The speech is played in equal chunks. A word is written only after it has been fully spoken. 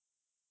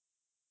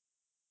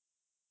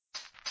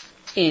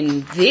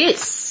In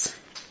this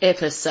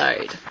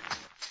episode,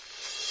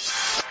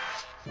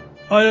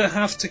 I don't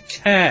have to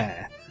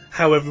care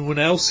how everyone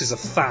else is a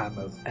fan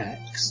of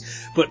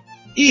X, but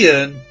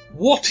Ian,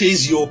 what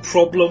is your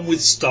problem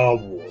with Star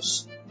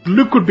Wars?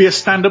 Luke would be a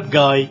stand-up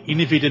guy even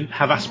if he didn't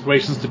have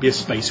aspirations to be a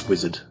space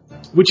wizard.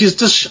 Which is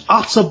just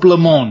utter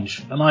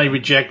blancmange, and I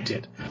reject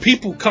it.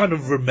 People kind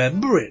of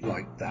remember it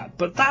like that,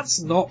 but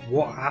that's not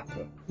what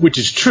happened. Which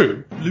is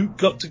true. Luke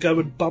got to go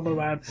and bum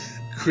around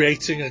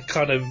creating a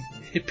kind of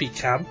hippie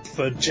camp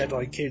for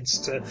Jedi kids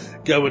to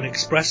go and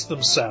express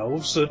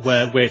themselves. And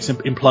where it's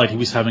implied he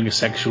was having a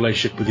sexual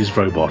relationship with his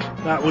robot.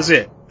 That was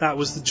it. That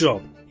was the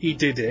job. He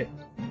did it.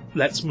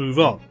 Let's move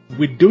on.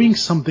 We're doing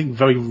something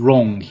very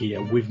wrong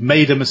here. We've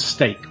made a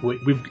mistake.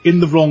 We're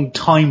in the wrong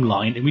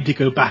timeline, and we need to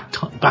go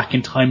back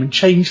in time and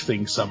change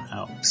things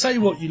somehow. Say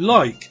what you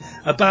like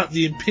about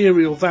the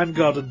Imperial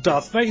Vanguard and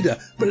Darth Vader,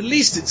 but at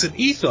least it's an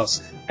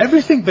ethos.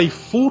 Everything they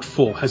fought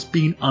for has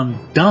been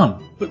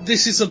undone. But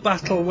this is a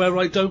battle where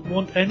I don't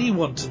want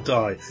anyone to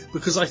die,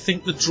 because I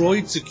think the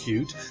droids are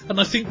cute, and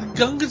I think the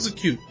Gungans are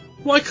cute.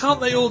 Why can't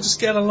they all just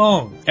get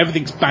along?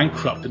 Everything's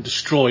bankrupt and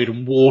destroyed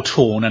and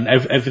war-torn, and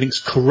everything's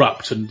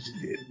corrupt, and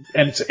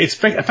it's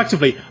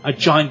effectively a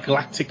giant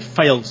galactic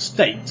failed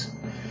state.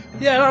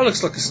 Yeah, that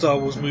looks like a Star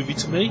Wars movie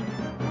to me.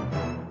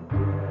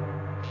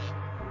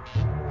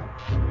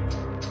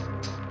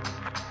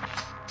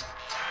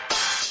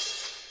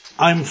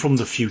 I'm from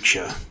the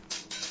future.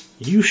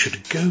 You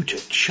should go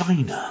to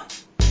China.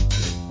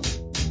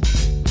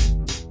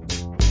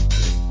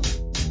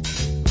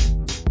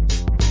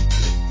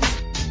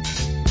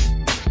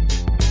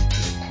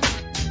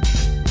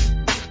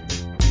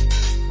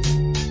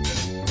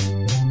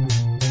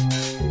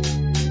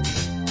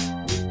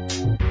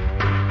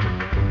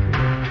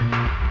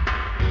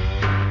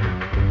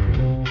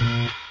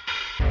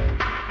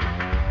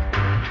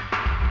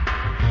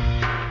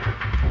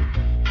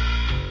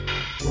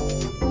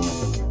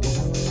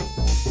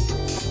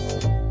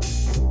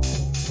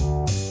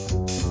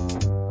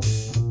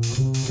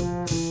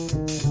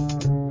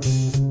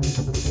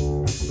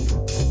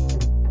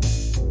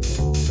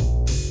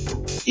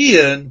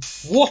 Ian,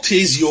 what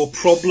is your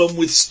problem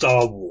with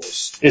Star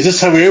Wars? Is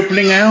this how we're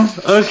opening now?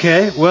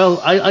 Okay,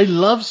 well, I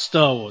love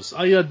Star Wars.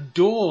 I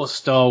adore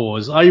Star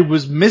Wars. I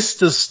was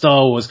Mr.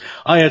 Star Wars.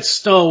 I had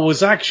Star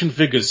Wars action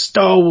figures,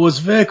 Star Wars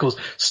vehicles,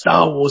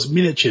 Star Wars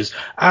miniatures.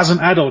 As an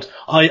adult,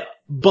 I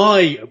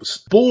buy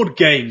board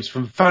games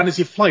from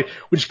Fantasy Flight,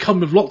 which come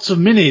with lots of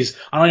minis,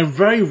 and I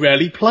very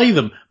rarely play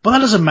them. But that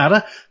doesn't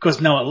matter, because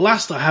now at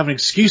last I have an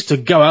excuse to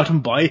go out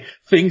and buy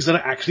things that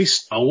are actually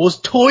Star Wars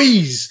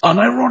toys.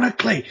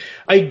 Unironically,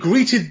 I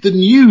greeted the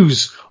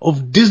news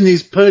of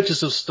Disney's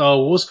purchase of Star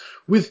Wars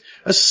with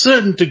a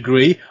certain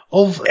degree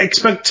of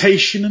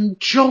expectation and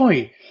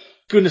joy.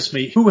 Goodness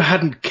me, who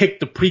hadn't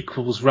kicked the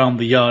prequels round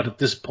the yard at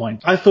this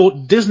point? I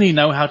thought Disney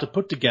know how to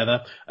put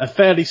together a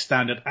fairly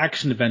standard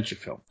action-adventure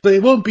film.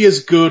 They won't be as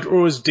good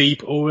or as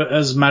deep or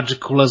as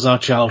magical as our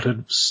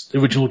childhood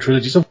original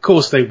trilogies. Of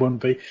course they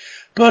won't be.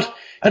 But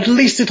at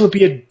least it'll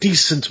be a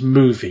decent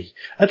movie.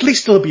 At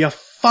least it'll be a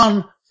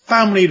fun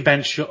family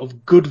adventure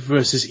of good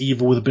versus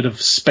evil with a bit of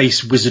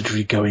space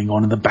wizardry going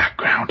on in the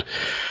background.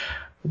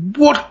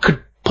 What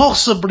could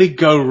possibly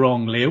go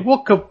wrong, Leah?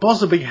 What could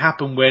possibly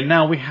happen where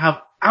now we have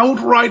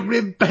outright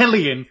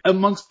rebellion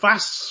amongst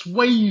vast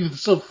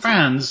swathes of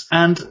fans,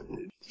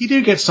 and you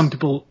do get some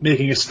people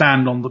making a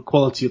stand on the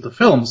quality of the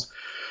films,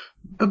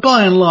 but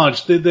by and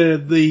large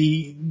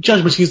the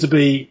judgment seems to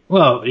be,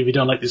 well, if you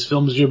don't like these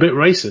films, you're a bit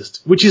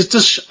racist, which is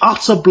just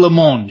utter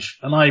blancmange,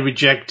 and I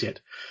reject it.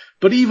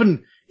 But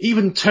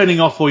even turning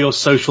off all your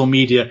social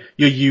media,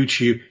 your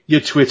YouTube,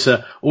 your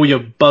Twitter, or your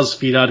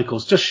BuzzFeed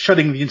articles, just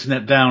shutting the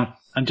internet down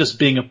and just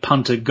being a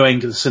punter going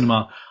to the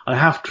cinema, I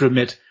have to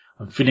admit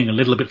I'm feeling a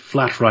little bit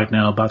flat right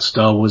now about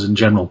Star Wars in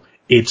general.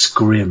 It's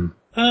grim.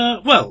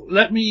 Well,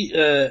 let me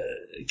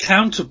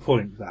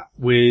counterpoint that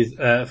with,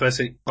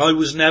 firstly, I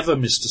was never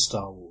Mr.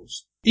 Star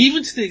Wars.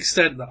 Even to the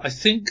extent that I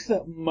think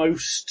that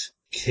most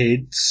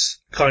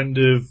kids kind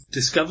of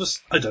discover,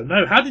 I don't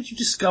know, how did you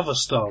discover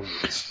Star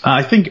Wars?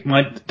 I think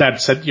my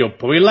dad said, you'll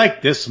probably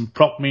like this, and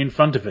propped me in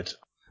front of it.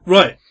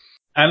 Right.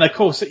 And of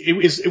course,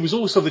 it was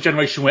also the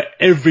generation where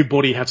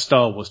everybody had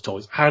Star Wars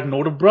toys. I had an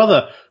older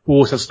brother who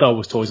also had Star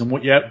Wars toys, and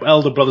what your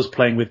elder brother's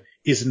playing with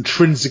is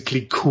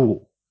intrinsically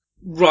cool.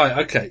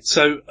 Right, okay.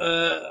 So,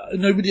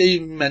 nobody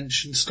even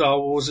mentioned Star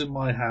Wars in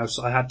my house.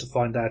 I had to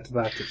find out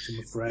about it from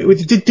a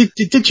friend.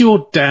 Did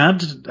your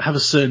dad have a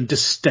certain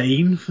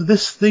disdain for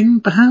this thing,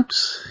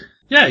 perhaps?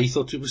 Yeah, he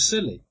thought it was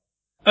silly.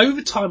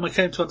 Over time, I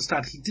came to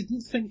understand he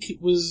didn't think it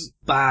was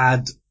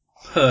bad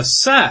per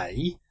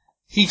se.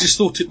 He just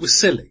thought it was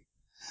silly.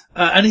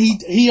 And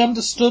he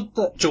understood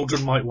that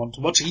children might want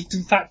to watch it. He,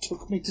 in fact,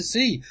 took me to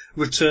see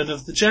Return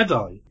of the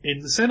Jedi in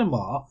the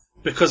cinema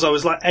because I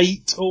was like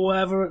 8 or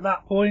whatever at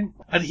that point,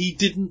 and he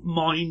didn't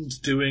mind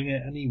doing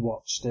it, and he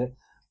watched it.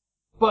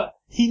 But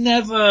he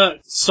never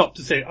stopped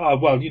to think, oh,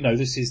 well, you know,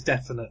 this is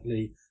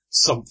definitely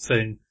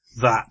something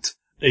that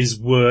is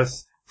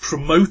worth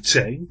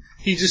promoting.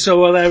 He just said,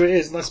 well, there it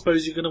is, and I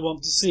suppose you're going to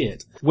want to see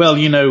it. Well,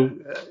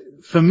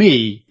 for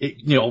me,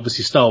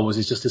 obviously Star Wars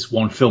is just this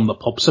one film that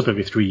pops up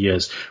every 3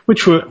 years,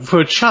 which for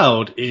a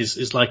child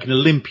is like an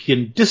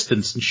Olympian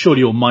distance, and surely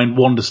your mind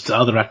wanders to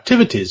other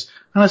activities.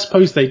 And I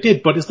suppose they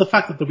did, but it's the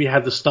fact that we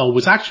had the Star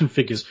Wars action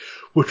figures,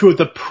 which were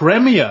the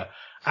premier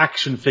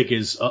action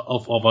figures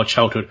of our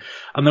childhood.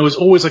 And there was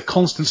always a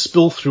constant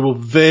spill through of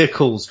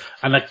vehicles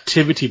and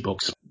activity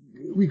books.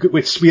 We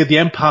had the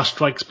Empire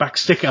Strikes Back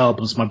sticker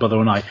albums, my brother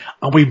and I,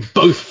 and we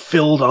both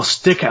filled our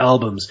sticker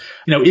albums.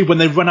 When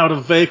they run out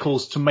of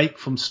vehicles to make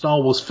from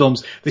Star Wars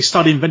films, they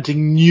started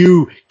inventing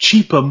new,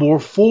 cheaper, more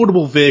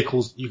affordable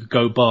vehicles you could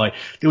go buy.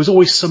 There was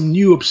always some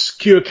new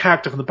obscure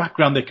character from the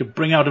background they could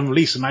bring out and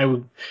release, and I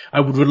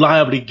would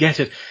reliably get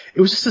it.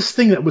 It was just this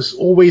thing that was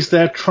always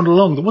there trundling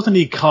along. There wasn't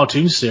any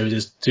cartoon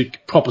series to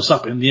prop us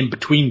up in the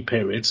in-between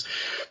periods,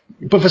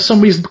 but for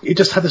some reason it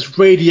just had this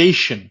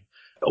radiation.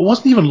 It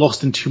wasn't even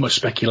lost in too much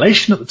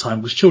speculation at the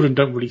time, because children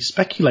don't really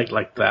speculate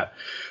like that.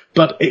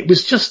 But it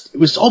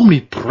was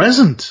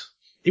omnipresent.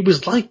 It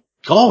was like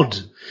God.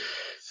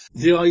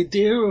 The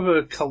idea of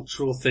a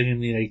cultural thing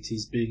in the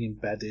 80s being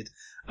embedded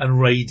and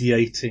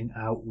radiating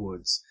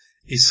outwards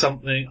is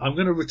something I'm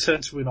going to return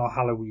to in our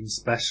Halloween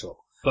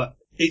special. But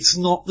it's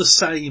not the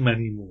same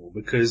anymore,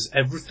 because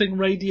everything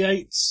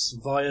radiates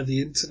via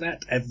the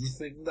internet.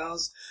 Everything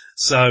does.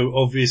 So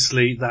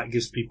obviously that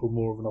gives people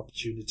more of an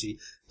opportunity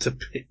to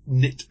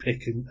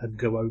nitpick and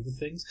go over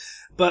things.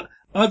 But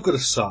I've got a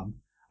son,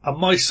 and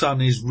my son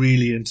is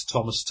really into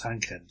Thomas the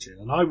Tank Engine,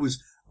 and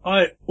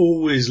I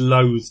always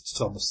loathed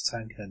Thomas the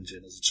Tank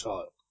Engine as a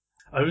child.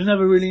 I was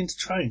never really into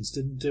trains,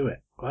 didn't do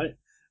it, right?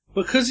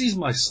 Because he's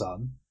my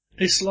son,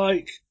 it's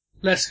like,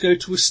 let's go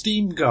to a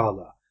steam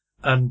gala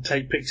and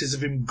take pictures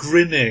of him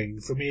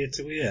grinning from ear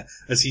to ear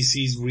as he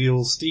sees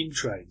real steam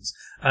trains.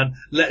 And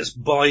let's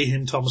buy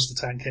him Thomas the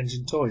Tank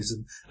Engine toys,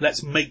 and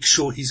let's make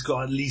sure he's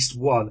got at least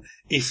one,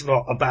 if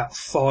not about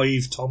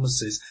 5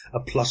 Thomases, a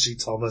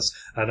plushie Thomas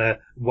and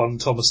one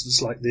Thomas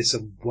that's like this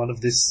and one of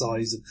this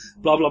size, and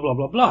blah, blah, blah,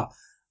 blah, blah.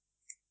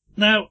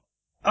 Now,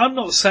 I'm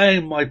not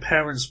saying my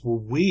parents were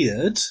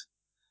weird,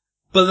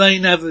 but they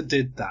never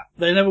did that.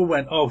 They never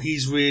went, oh,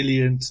 he's really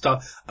into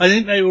stuff. I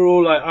think they were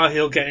all like, oh,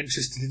 he'll get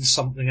interested in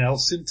something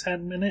else in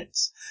 10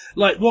 minutes.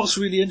 Like, what's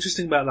really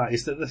interesting about that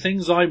is that the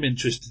things I'm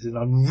interested in,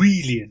 I'm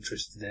really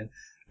interested in,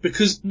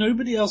 because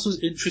nobody else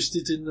was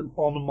interested in them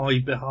on my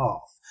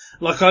behalf.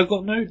 Like, I've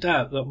got no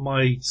doubt that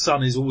my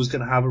son is always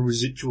going to have a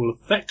residual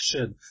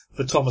affection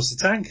for Thomas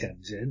the Tank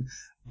Engine,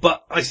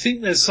 but I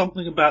think there's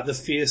something about the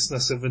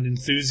fierceness of an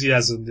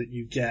enthusiasm that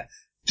you get,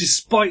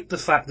 despite the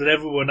fact that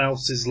everyone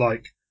else is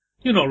like,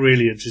 you're not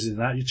really interested in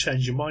that, you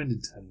change your mind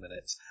in 10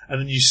 minutes, and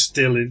then you're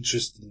still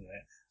interested in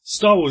it.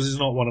 Star Wars is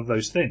not one of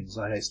those things,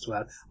 I hasten to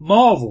add.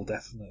 Marvel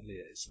definitely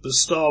is, but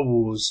Star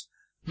Wars,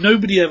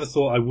 nobody ever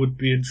thought I would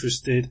be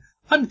interested.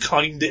 I'm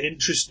kinda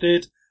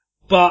interested,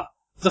 but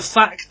the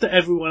fact that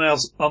everyone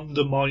else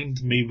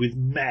undermined me with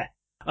meh.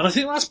 And I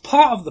think that's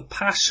part of the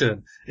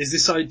passion, is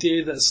this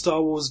idea that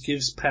Star Wars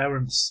gives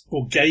parents,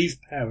 or gave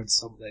parents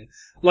something.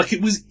 Like,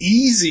 it was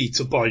easy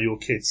to buy your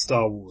kids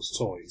Star Wars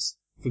toys,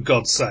 for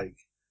God's sake.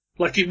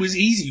 Like, it was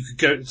easy. You could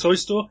go to the toy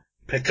store,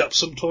 pick up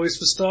some toys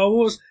for Star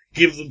Wars,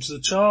 give them to the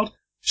child.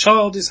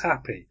 Child is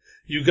happy.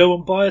 You go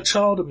and buy a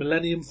child a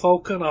Millennium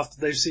Falcon after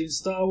they've seen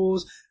Star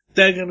Wars,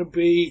 they're going to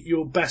be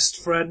your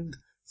best friend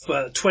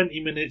for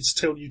 20 minutes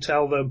till you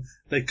tell them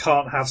they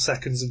can't have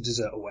seconds of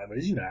dessert or whatever.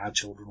 You know how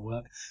children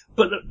work.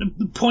 But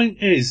the point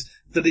is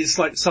that it's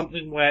like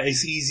something where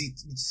it's easy.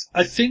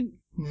 I think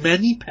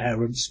many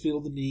parents feel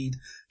the need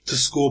to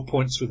score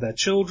points with their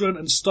children,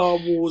 and Star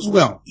Wars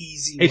was an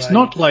easy way. It's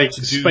not like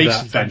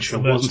Space Adventure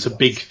wasn't a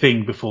big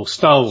thing before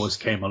Star Wars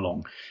came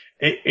along.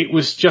 It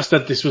was just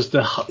that it was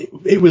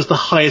the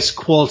highest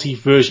quality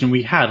version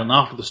we had, and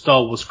after the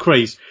Star Wars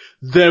craze,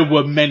 there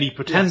were many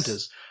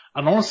pretenders. Yes.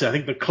 And honestly, I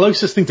think the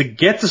closest thing to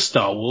get to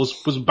Star Wars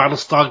was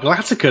Battlestar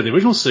Galactica, the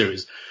original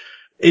series,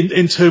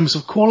 in terms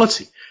of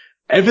quality.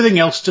 Everything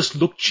else just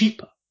looked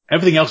cheaper.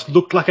 Everything else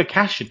looked like a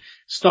cash-in.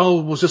 Star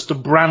Wars was just a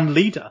brand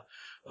leader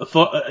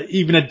for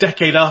even a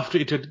decade after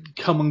it had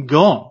come and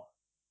gone.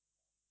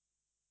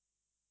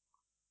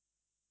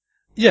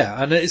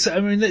 Yeah, and it's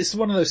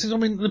one of those things. I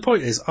mean, the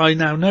point is, I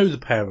now know the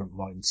parent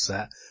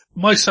mindset.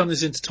 My son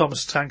is into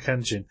Thomas the Tank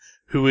Engine,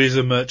 who is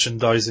a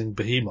merchandising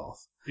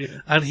behemoth.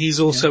 Yeah. And he's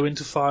also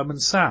into Fireman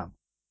Sam,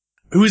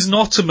 who is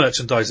not a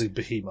merchandising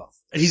behemoth.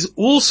 He's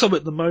also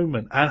at the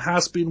moment, and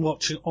has been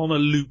watching on a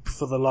loop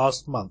for the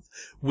last month,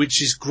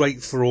 which is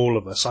great for all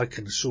of us, I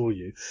can assure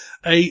you,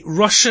 a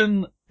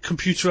Russian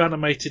computer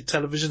animated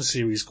television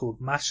series called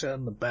Masha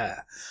and the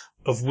Bear,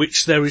 of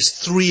which there is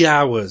 3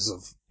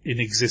 hours in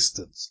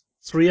existence.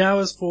 3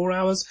 hours, 4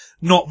 hours,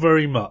 not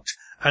very much.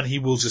 And he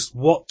will just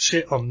watch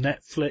it on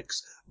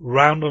Netflix,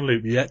 round on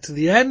loop. You get to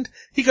the end,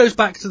 he goes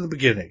back to the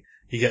beginning.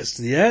 He gets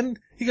to the end,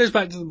 he goes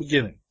back to the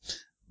beginning.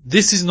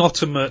 This is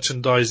not a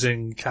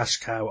merchandising cash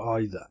cow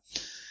either.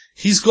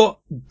 He's got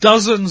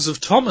dozens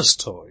of Thomas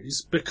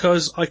toys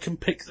because I can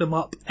pick them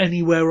up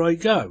anywhere I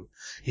go.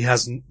 He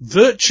has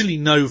virtually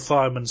no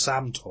Fireman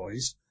Sam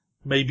toys,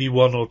 maybe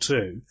one or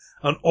two,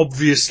 and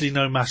obviously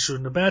no Masha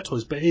and the Bear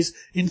toys, but his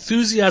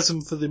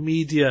enthusiasm for the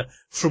media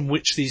from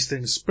which these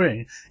things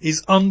spring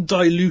is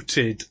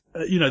undiluted.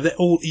 They're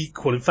all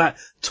equal. In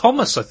fact,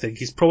 Thomas, I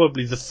think, is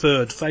probably the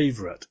third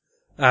favourite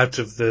out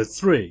of the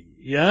three,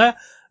 yeah?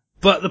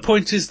 But the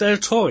point is they're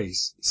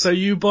toys, so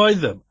you buy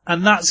them.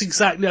 And I think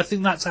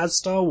that's how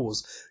Star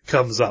Wars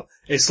comes up.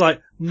 It's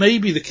like,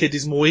 maybe the kid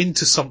is more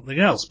into something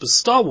else, but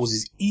Star Wars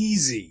is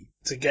easy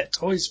to get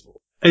toys for.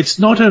 It's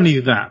not only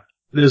that.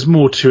 There's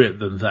more to it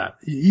than that.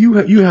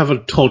 You have a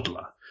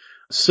toddler,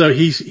 so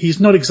he's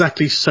not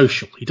exactly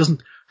social. He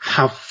doesn't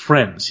have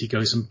friends he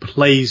goes and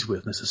plays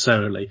with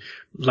necessarily,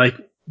 like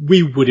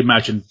we would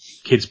imagine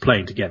kids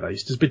playing together.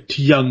 He's just a bit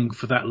too young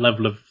for that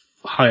level of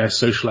higher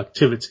social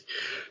activity.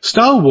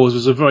 Star Wars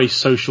was a very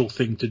social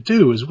thing to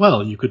do as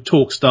well. You could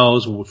talk Star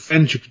Wars with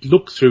friends. You could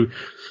look through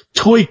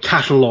toy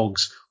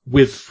catalogues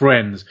with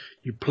friends.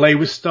 You play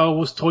with Star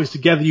Wars toys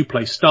together. You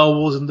play Star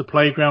Wars in the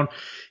playground.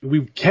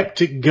 We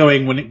kept it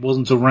going when it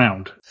wasn't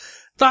around.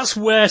 That's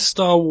where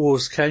Star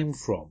Wars came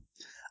from.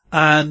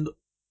 And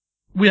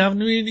we haven't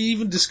really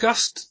even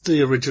discussed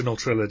the original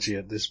trilogy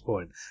at this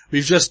point.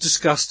 We've just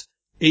discussed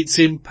its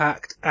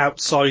impact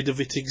outside of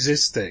it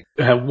existing.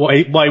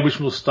 Why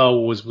original Star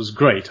Wars was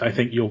great. I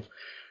think you'll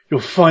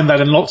find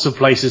that in lots of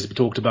places we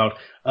talked about,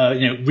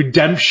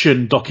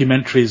 redemption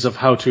documentaries of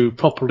how to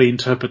properly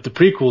interpret the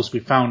prequels we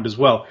found as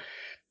well.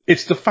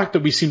 It's the fact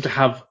that we seem to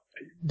have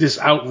this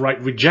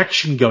outright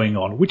rejection going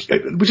on, which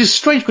is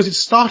strange because it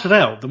started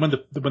out when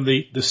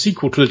the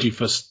sequel trilogy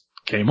first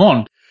came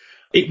on,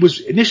 it was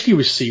initially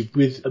received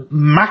with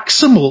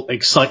maximal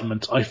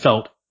excitement, I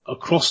felt,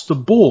 across the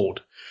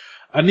board.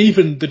 And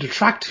even the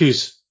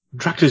detractors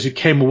who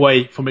came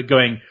away from it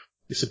going,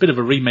 it's a bit of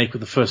a remake of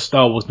the first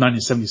Star Wars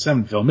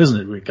 1977 film,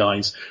 isn't it,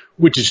 guys?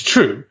 Which is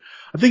true.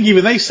 I think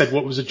even they said,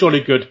 well, it was a jolly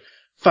good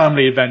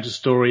family adventure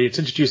story. It's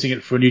introducing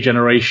it for a new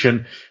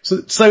generation.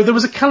 So there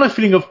was a kind of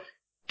feeling of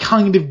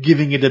kind of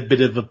giving it a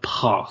bit of a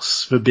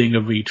pass for being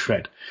a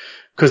retread,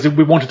 because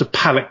we wanted a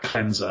palate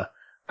cleanser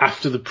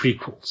after the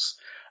prequels.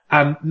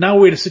 And now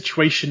we're in a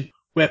situation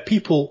where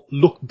people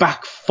look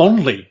back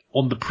fondly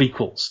on the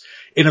prequels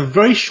in a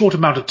very short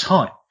amount of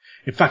time.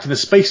 In fact, in the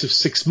space of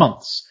 6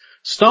 months,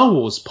 Star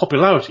Wars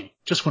popularity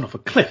just went off a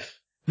cliff.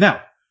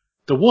 Now,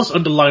 there was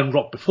underlying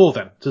rock before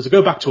then. So to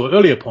go back to our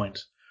earlier point,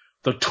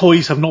 the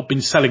toys have not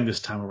been selling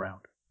this time around.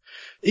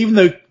 Even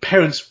though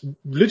parents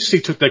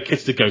literally took their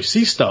kids to go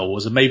see Star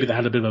Wars, and maybe they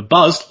had a bit of a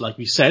buzz, like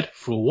we said,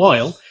 for a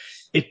while,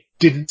 it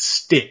didn't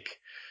stick.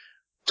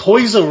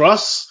 Toys R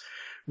Us,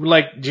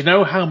 do you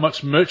know how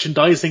much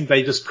merchandising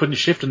they just couldn't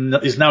shift and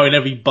is now in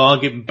every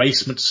bargain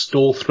basement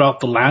store throughout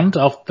the land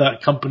after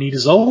that company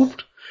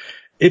dissolved?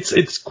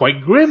 It's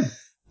quite grim.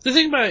 The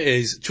thing about it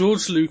is,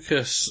 George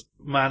Lucas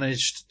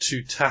managed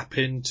to tap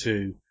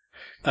into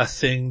a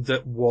thing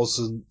that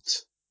wasn't,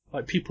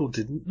 people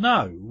didn't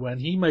know when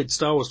he made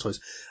Star Wars toys.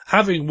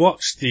 Having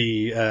watched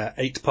the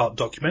 8-part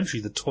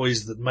documentary, The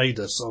Toys That Made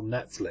Us, on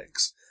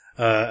Netflix,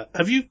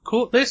 have you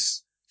caught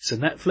this? It's a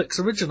Netflix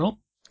original.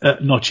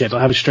 Not yet.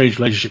 I have a strange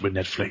relationship with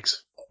Netflix.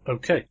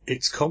 Okay,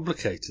 it's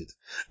complicated.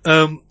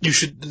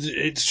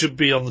 It should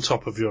be on the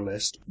top of your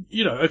list.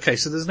 Okay,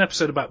 so there's an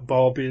episode about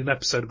Barbie and an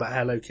episode about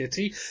Hello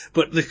Kitty,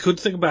 but the good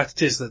thing about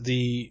it is that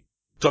the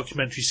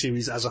documentary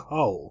series as a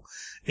whole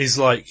is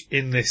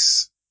in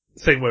this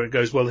thing where it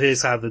goes, well,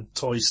 here's how the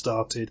toy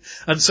started.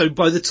 And so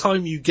by the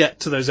time you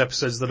get to those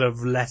episodes that are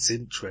of less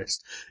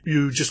interest,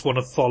 you just want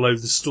to follow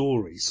the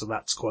story. So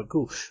that's quite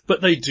cool.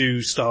 But they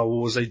do Star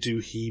Wars, they do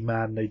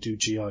He-Man, they do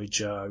G.I.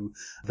 Joe,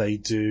 they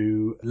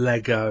do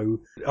Lego.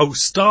 Oh,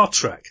 Star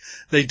Trek.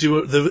 They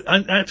do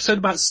an episode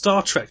about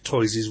Star Trek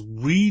toys is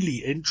really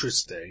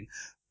interesting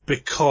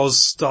because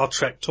Star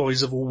Trek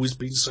toys have always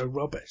been so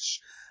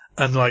rubbish.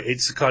 And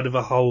it's kind of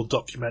a whole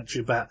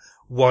documentary about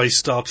why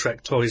Star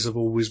Trek toys have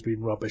always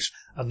been rubbish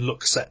and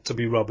look set to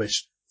be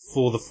rubbish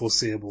for the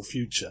foreseeable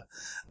future.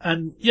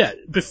 And yeah,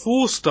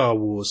 before Star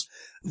Wars,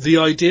 the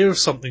idea of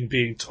something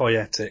being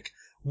toyetic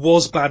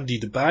was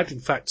bandied about.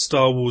 In fact,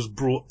 Star Wars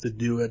brought the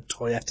newer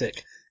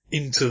toyetic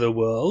into the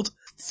world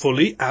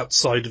fully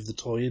outside of the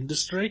toy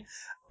industry.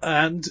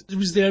 And it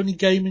was the only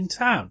game in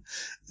town.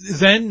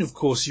 Then, of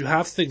course, you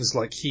have things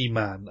like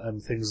He-Man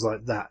and things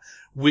like that,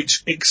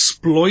 which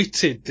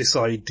exploited this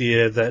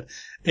idea that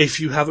if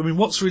you have,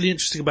 what's really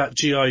interesting about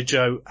G.I.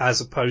 Joe as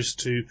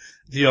opposed to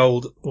the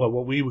old,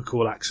 what we would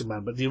call Action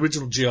Man, but the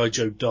original G.I.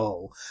 Joe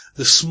doll,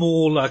 the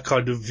smaller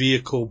kind of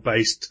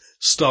vehicle-based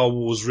Star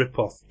Wars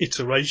rip-off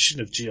iteration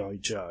of G.I.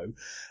 Joe,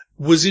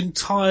 was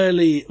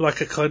entirely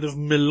like a kind of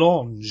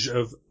melange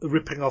of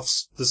ripping off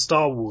the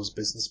Star Wars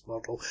business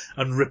model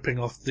and ripping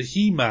off the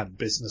He-Man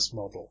business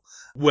model.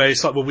 Where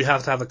it's we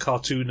have to have a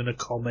cartoon and a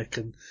comic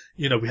and,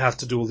 we have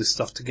to do all this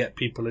stuff to get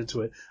people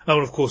into it.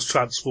 And of course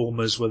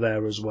Transformers were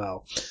there as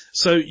well.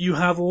 So you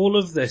have all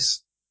of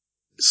this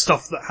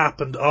stuff that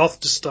happened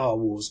after Star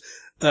Wars,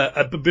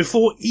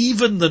 before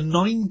even the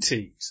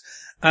 90s.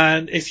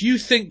 And if you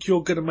think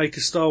you're going to make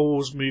a Star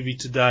Wars movie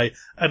today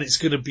and it's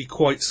going to be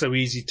quite so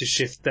easy to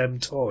shift them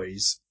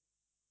toys,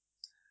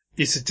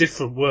 it's a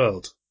different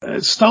world.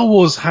 Star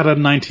Wars had a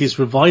 90s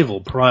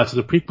revival prior to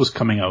the prequels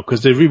coming out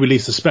because they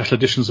re-released the special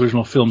editions of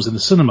original films in the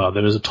cinema.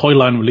 There was a toy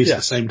line released at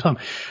the same time.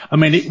 I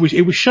mean,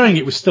 it was showing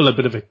it was still a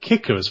bit of a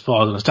kicker as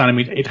far as I understand. I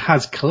mean, it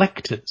has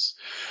collectors.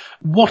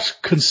 What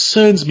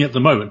concerns me at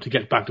the moment, to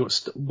get back to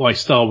why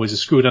Star Wars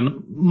is screwed,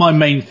 and my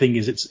main thing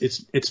is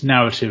its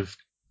narrative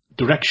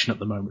direction at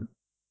the moment,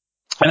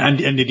 and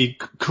indeed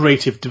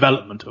creative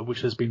development, of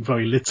which there's been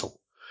very little,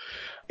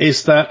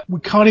 is that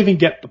we can't even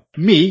get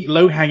me,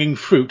 low-hanging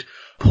fruit,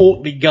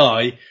 portly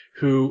guy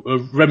who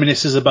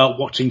reminisces about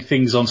watching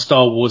things on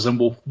Star Wars and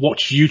will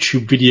watch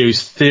YouTube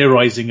videos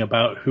theorizing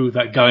about who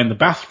that guy in the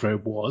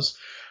bathrobe was.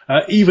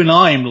 Even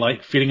I'm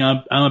like feeling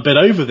I'm a bit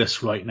over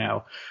this right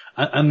now.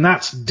 And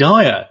that's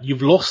dire.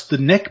 You've lost the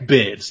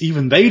neckbeards.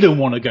 Even they don't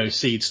want to go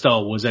see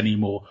Star Wars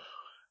anymore.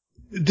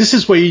 This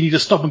is where you need to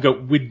stop and go,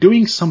 we're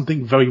doing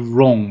something very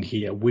wrong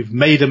here. We've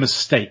made a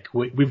mistake.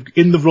 We're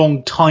in the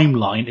wrong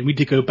timeline, and we need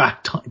to go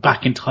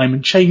back in time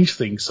and change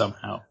things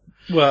somehow.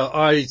 Well,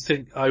 I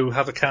think I will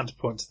have a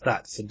counterpoint to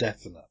that for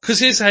definite. Because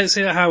here's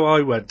how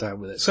I went down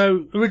with it.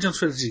 So, original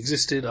trilogy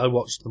existed, I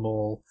watched them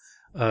all,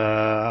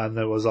 and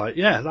there was like,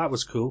 yeah, that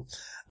was cool.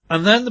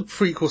 And then the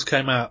prequels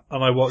came out,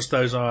 and I watched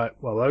those, and I'm like,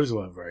 well, those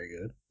weren't very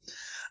good,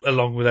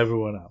 along with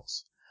everyone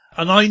else.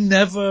 And I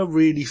never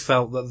really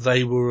felt that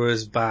they were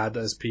as bad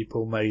as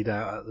people made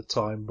out at the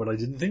time, but I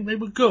didn't think they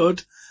were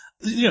good.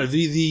 You know,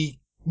 the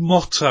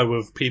motto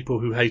of people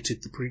who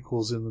hated the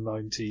prequels in the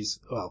 90s,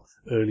 well,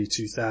 early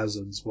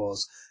 2000s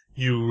was,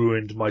 you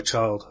ruined my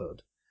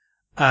childhood.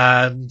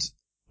 And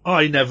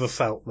I never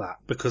felt that,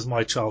 because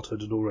my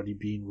childhood had already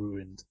been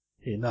ruined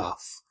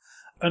enough.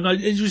 And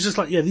it was just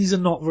like, yeah, these are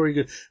not very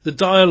good. The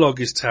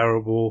dialogue is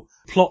terrible.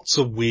 Plots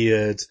are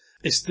weird.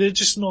 They're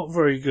just not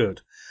very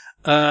good.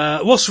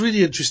 What's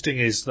really interesting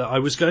is that I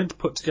was going to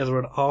put together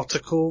an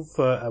article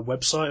for a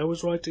website I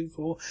was writing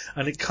for,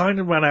 and it kind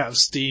of ran out of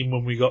steam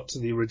when we got to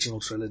the original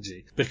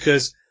trilogy,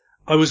 because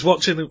I was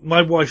watching,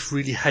 my wife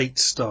really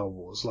hates Star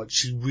Wars, like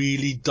she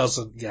really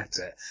doesn't get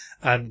it.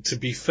 And to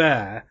be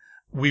fair,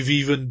 we've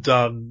even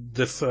done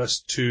the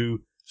first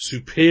two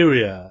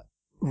superior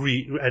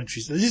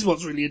re-entries. This is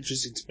what's really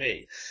interesting to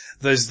me.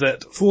 There's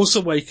that Force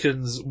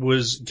Awakens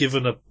was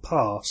given a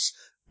pass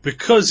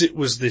because it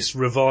was this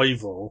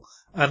revival,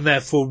 and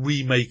therefore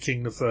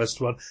remaking the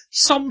first one.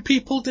 Some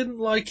people didn't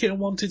like it and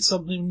wanted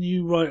something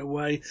new right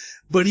away,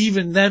 but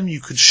even them you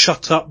could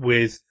shut up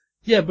with,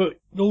 yeah, but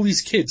all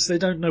these kids, they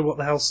don't know what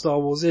the hell Star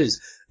Wars is.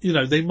 You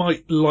know, they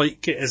might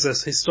like it as a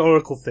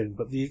historical thing,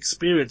 but the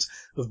experience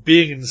of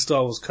being in the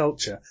Star Wars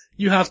culture,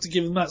 you have to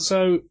give them that.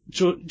 So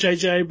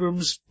J.J.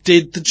 Abrams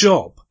did the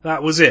job.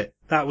 That was it.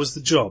 That was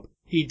the job.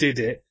 He did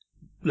it.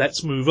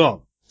 Let's move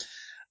on.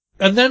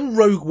 And then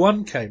Rogue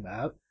One came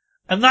out,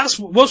 and that's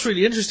what's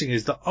really interesting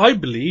is that I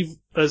believe,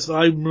 as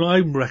my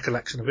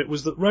recollection of it,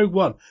 was that Rogue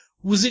One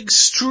was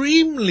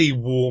extremely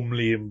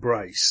warmly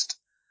embraced.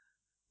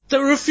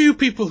 There were a few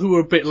people who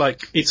were a bit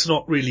like, it's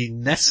not really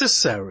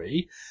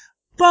necessary,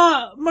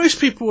 but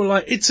most people were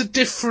like, it's a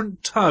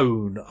different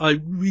tone.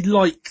 We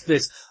like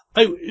this.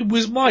 It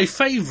was my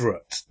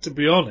favourite, to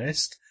be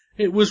honest.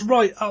 It was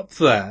right up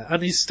there,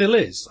 and it still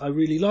is. I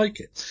really like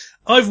it.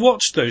 I've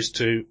watched those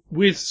two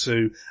with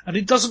Sue, and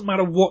it doesn't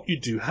matter what you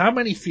do, how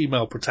many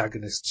female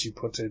protagonists you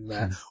put in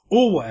there,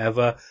 or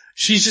whatever.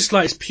 She's just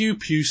like, it's pew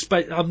pew,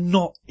 I'm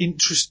not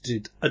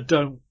interested. I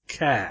don't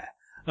care.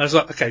 And I was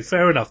like, okay,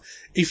 fair enough.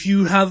 If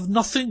you have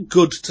nothing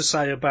good to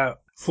say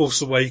about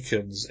Force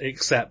Awakens,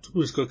 except,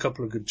 it's got a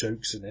couple of good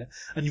jokes in it,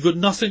 and you've got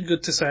nothing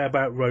good to say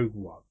about Rogue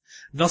One,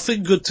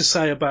 nothing good to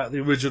say about the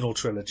original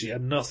trilogy,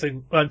 and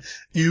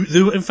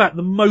in fact,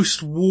 the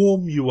most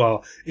warm you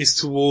are is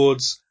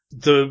towards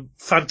the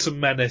Phantom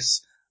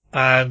Menace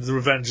and the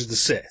Revenge of the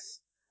Sith.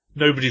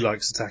 Nobody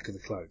likes Attack of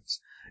the Clones.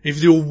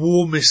 If your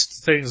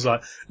warmest things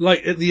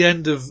like at the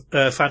end of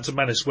Phantom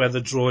Menace where the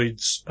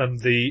droids and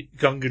the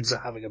Gungans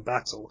are having a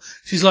battle,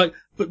 she's like,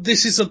 but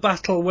this is a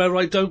battle where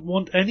I don't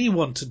want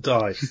anyone to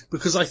die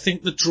because I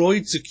think the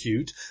droids are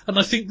cute and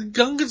I think the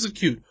Gungans are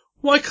cute.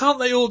 Why can't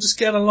they all just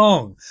get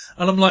along?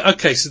 And I'm like,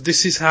 okay, so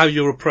this is how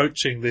you're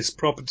approaching this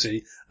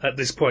property at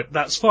this point.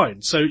 That's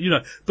fine. So,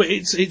 but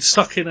it's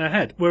stuck in her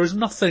head. Whereas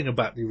nothing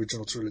about the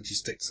original trilogy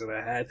sticks in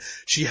her head.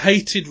 She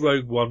hated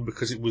Rogue One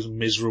because it was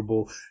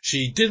miserable.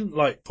 She didn't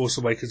like Force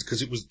Awakens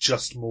because it was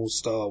just more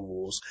Star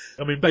Wars.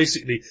 I mean,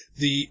 basically,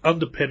 the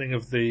underpinning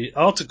of the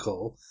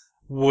article,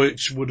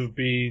 which would have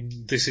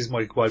been, this is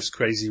my wife's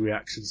crazy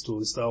reactions to all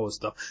the Star Wars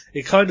stuff,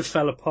 it kind of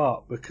fell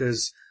apart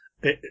because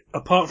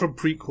apart from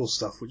prequel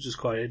stuff, which is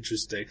quite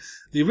interesting,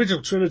 the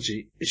original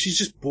trilogy, she's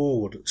just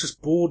bored.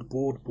 Just bored.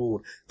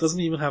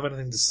 Doesn't even have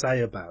anything to say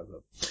about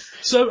them.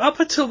 So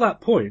up until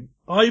that point,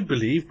 I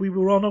believe we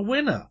were on a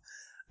winner.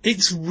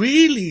 it's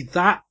really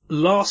that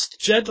Last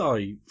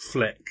Jedi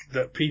flick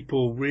that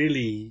people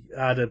really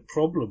had a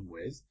problem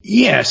with.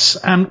 Yes,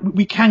 and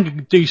we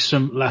can do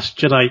some Last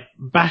Jedi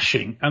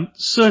bashing, and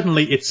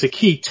certainly it's a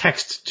key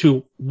text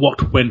to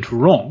what went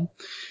wrong.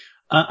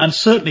 And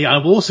certainly I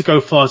will also go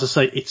far as to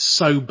say it's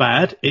so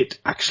bad, it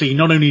actually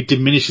not only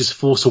diminishes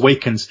Force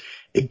Awakens,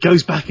 it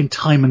goes back in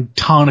time and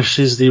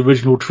tarnishes the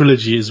original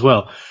trilogy as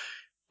well.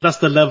 That's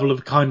the level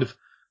of kind of,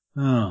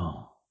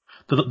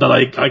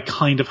 that I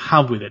kind of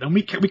have with it. And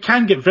we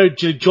can get very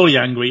jolly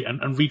angry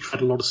and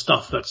retread a lot of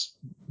stuff that's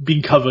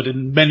been covered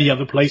in many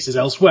other places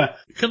elsewhere.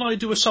 Can I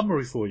do a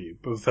summary for you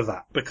for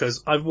that?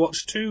 Because I've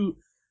watched 2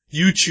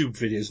 YouTube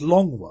videos,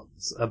 long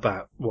ones,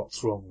 about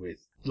what's wrong with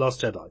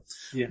Last Jedi.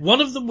 Yeah. One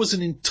of them was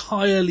an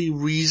entirely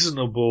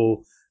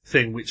reasonable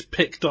thing which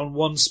picked on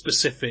one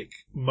specific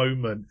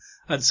moment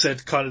and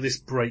said kind of this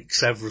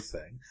breaks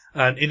everything,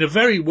 and in a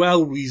very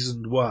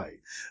well-reasoned way,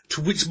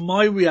 to which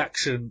my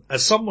reaction,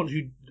 as someone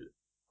who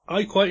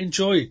I quite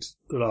enjoyed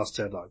The Last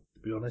Jedi, to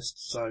be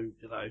honest. So,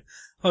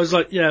 I was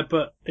like, yeah,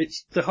 but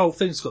the whole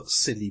thing's got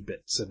silly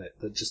bits in it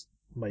that just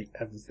make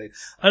everything.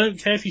 I don't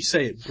care if you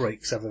say it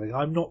breaks everything.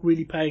 I'm not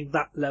really paying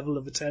that level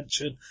of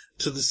attention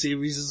to the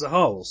series as a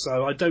whole,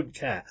 so I don't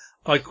care.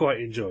 I quite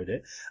enjoyed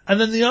it. And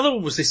then the other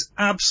one was this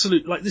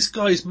absolute, this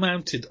guy's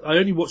mounted, I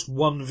only watched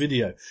one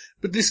video,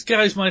 but this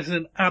guy's mounted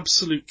an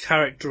absolute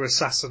character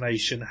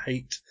assassination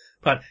hate.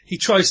 But he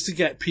tries to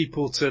get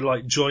people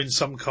to join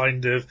some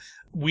kind of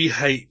we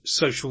hate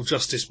social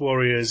justice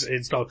warriors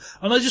in Star Wars.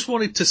 And I just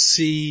wanted to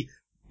see,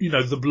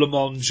 the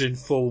blancmange in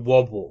full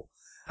wobble.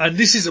 And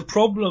this is a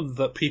problem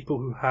that people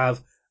who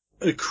have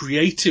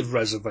creative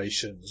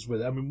reservations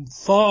with it,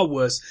 far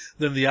worse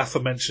than the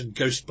aforementioned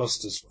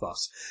Ghostbusters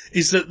fuss,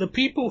 is that the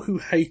people who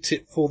hate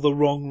it for the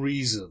wrong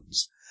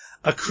reasons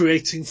are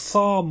creating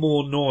far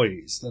more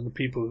noise than the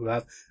people who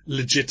have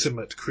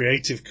legitimate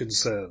creative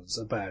concerns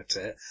about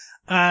it.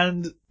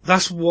 And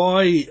that's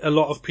why a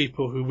lot of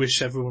people who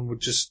wish everyone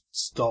would just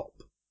stop.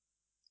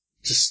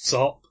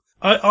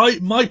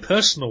 My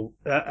personal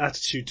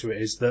attitude to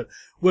it is that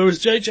whereas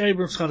J.J.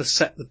 Abrams kind of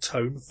set the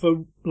tone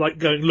for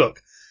going,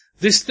 look,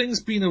 this thing's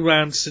been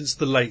around since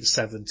the late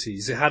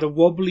 70s. It had a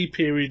wobbly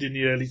period in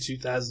the early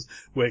 2000s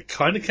where it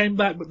kind of came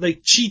back, but they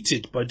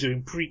cheated by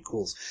doing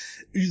prequels.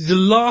 The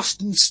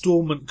last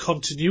installment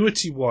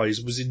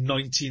continuity-wise was in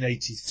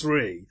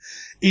 1983.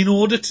 In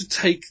order to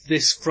take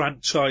this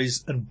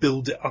franchise and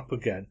build it up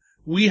again,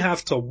 we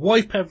have to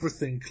wipe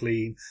everything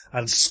clean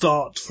and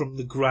start from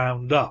the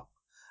ground up.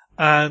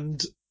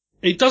 And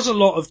it does a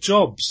lot of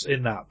jobs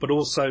in that, but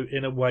also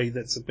in a way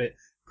that's a bit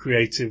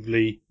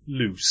creatively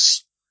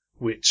loose,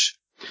 which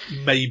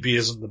maybe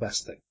isn't the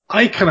best thing.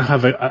 I kind of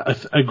have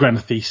a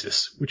grand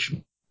thesis, which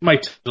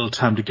might take a little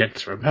time to get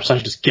through. Perhaps I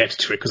should just get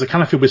to it, because I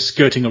kind of feel we're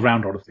skirting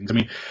around a lot of things.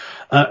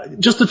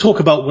 Just to talk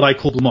about what I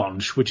call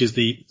blancmange, which is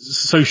the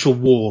social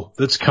war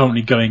that's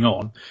currently going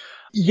on.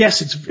 Yes,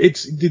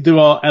 there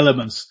are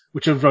elements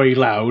which are very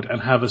loud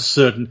and have a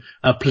certain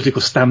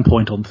political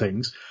standpoint on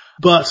things.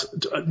 But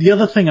the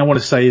other thing I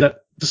want to say is that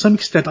to some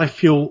extent I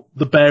feel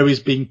the bear is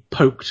being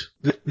poked.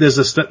 There's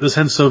the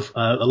sense of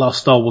the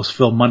last Star Wars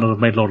film might not have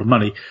made a lot of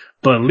money,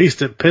 but at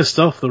least it pissed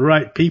off the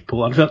right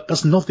people. I felt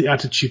that's not the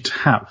attitude to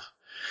have.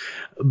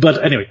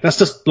 But anyway, that's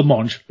just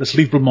blancmange. Let's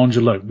leave blancmange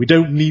alone. We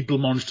don't need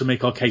blancmange to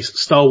make our case.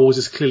 Star Wars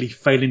is clearly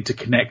failing to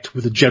connect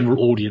with the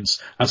general audience,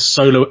 as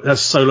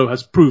Solo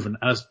has proven,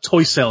 as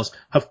toy sales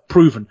have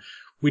proven.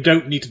 We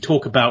don't need to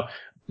talk about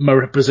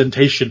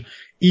representation.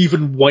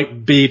 Even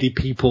white beardy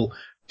people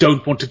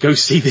don't want to go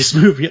see this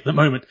movie at the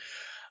moment.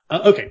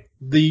 Okay,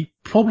 the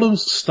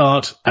problems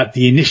start at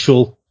the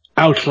initial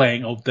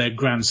outlaying of their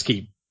grand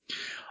scheme.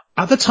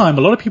 At the time,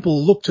 a lot of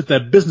people looked at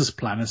their business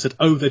plan and said,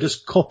 oh, they're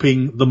just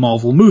copying the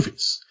Marvel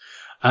movies.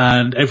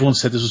 And everyone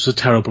said this was a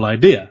terrible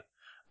idea.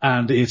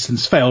 And it's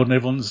since failed, and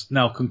everyone's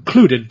now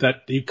concluded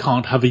that you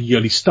can't have a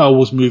yearly Star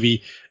Wars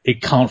movie.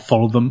 It can't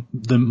follow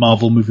the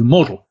Marvel movie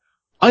model.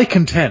 I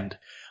contend,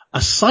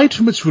 aside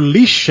from its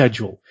release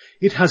schedule,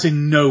 it has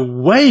in no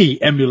way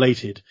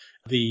emulated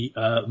the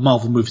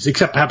Marvel movies,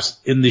 except perhaps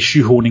in the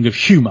shoehorning of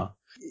humor.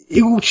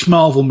 Each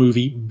Marvel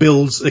movie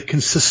builds a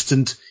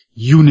consistent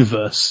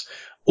universe.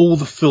 All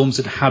the films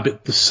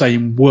inhabit the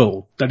same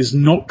world. That is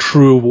not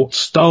true of what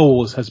Star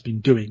Wars has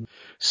been doing.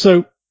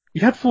 So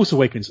you had Force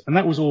Awakens, and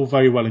that was all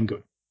very well and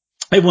good.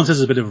 Everyone says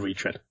it's a bit of a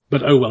retread,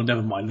 but oh well,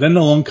 never mind. Then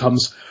along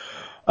comes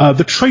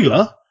the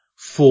trailer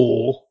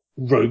for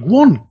Rogue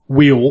One.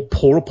 We all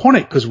pour upon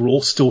it because we're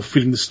all still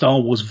feeling the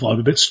Star Wars vibe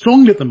a bit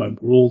strongly at the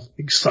moment. We're all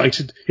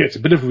excited. Yeah, it's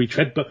a bit of a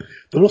retread, but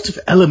there are lots of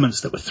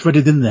elements that were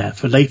threaded in there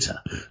for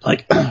later.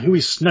 Like, who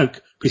is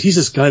Snoke? Because he's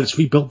this guy that's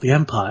rebuilt the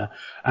Empire.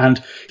 And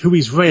who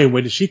is Rey?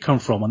 Where did she come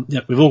from?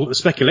 And we've all got the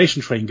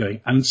speculation train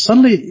going. And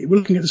suddenly we're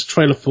looking at this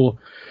trailer for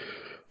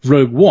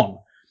Rogue One.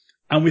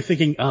 And we're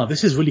thinking,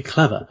 this is really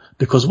clever,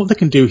 because what they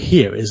can do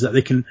here is that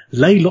they can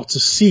lay lots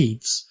of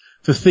seeds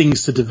for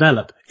things to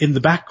develop in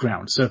the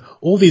background. So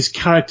all these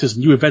characters,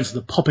 new events that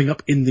are popping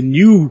up in the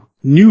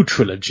new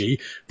trilogy,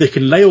 they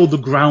can lay all the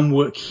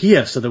groundwork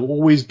here, so they're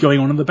always going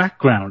on in the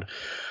background.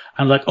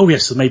 And like, oh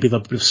yes, so maybe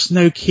there'll be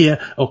Snoke here,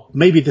 or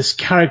maybe this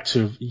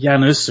character of Yan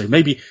Erso,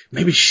 maybe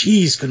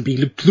she's going to be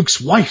Luke's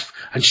wife,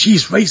 and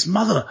she's Rey's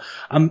mother.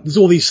 And there's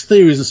all these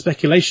theories and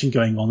speculation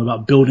going on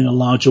about building a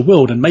larger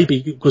world, and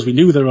maybe, because we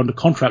knew they were under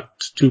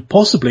contract to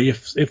possibly,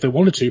 if they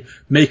wanted to,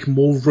 make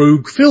more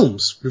Rogue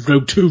films,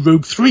 Rogue 2,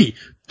 Rogue 3.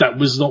 That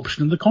was an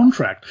option in the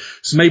contract.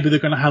 So maybe they're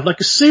going to have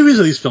like a series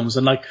of these films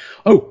and like,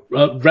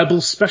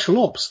 Rebels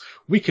Special Ops.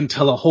 We can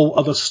tell a whole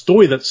other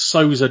story that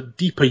sows a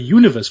deeper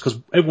universe, because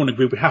everyone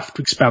agreed we have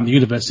to expand the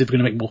universe if we're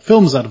going to make more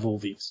films out of all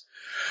these.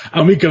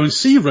 And we go and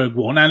see Rogue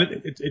One,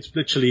 and it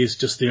literally is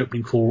just the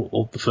opening crawl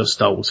of the first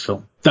Star Wars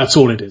film. That's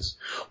all it is.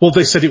 What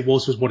they said it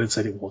was what it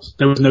said it was.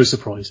 There was no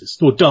surprises.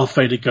 Or Darth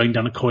Vader going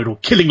down a corridor,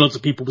 killing lots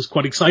of people was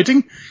quite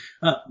exciting.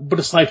 But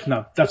aside from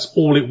that, that's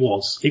all it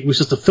was. It was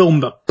just a film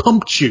that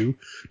pumped you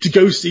to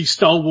go see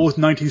Star Wars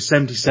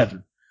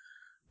 1977.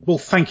 Well,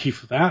 thank you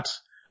for that.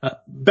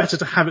 Better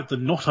to have it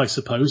than not, I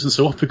suppose. And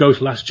so off we go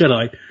to Last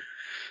Jedi.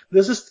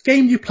 There's this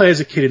game you play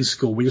as a kid in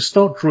school where you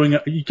start drawing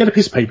you get a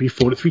piece of paper, you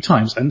fold it 3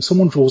 times, and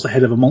someone draws the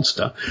head of a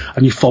monster,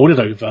 and you fold it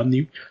over, and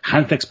you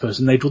hand it to the next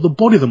person, they draw the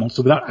body of the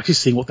monster without actually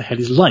seeing what the head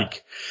is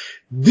like.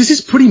 This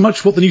is pretty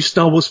much what the new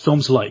Star Wars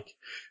film's like.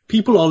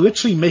 People are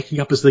literally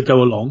making up as they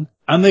go along,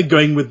 and they're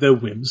going with their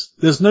whims.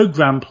 There's no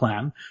grand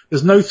plan,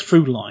 there's no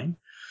through line,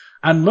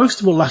 and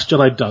most of what Last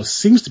Jedi does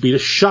seems to be to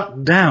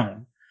shut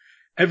down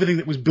everything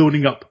that was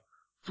building up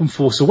from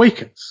Force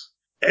Awakens.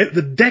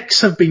 The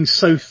decks have been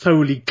so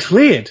thoroughly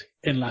cleared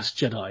in Last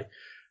Jedi,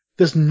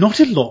 there's not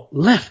a lot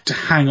left to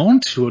hang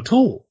on to at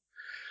all.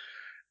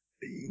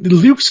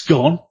 Luke's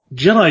gone,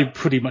 Jedi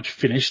pretty much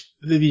finished,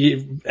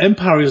 the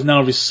Empire is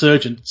now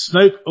resurgent.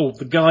 Snoke,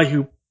 the guy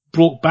who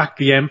brought back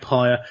the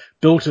Empire,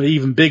 built an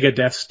even bigger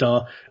Death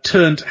Star,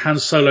 turned Han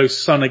Solo's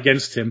son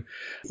against him.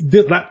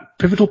 That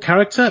pivotal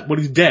character, well,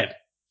 he's dead.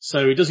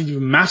 So it doesn't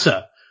even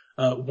matter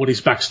what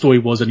his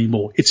backstory was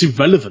anymore. It's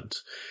irrelevant.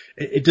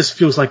 It just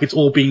feels like it's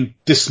all being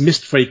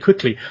dismissed very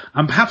quickly.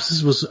 And perhaps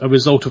this was a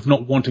result of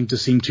not wanting to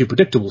seem too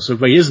predictable. So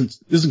Rey isn't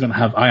going to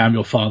have I am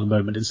your father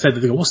moment. Instead,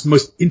 they go, what's the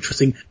most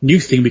interesting new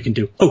thing we can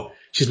do? Oh,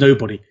 she's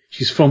nobody.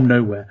 She's from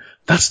nowhere.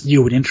 That's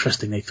new and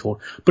interesting, they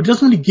thought. But it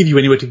doesn't really give you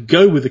anywhere to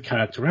go with the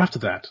character after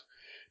that.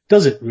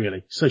 Does it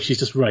really? So she's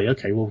just Rey.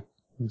 Okay, well,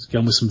 let's get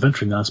on with some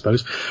venturing, I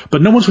suppose.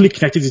 But no one's really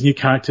connected these new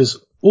characters.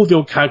 All the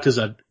old characters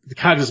the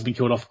characters have been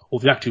killed off, or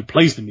the actor who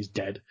plays them is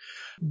dead.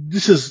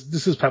 This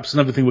is perhaps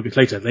another thing we'll get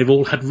later. They've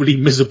all had really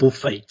miserable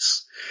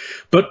fates.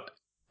 But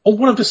on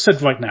what I've just said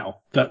right now,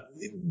 that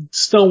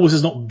Star Wars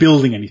is not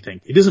building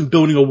anything. It isn't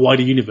building a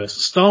wider universe.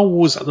 Star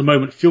Wars at the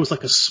moment feels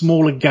like a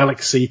smaller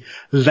galaxy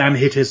than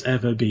it has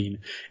ever been.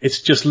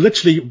 It's just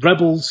literally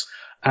Rebels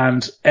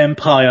and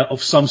Empire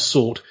of some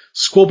sort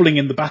squabbling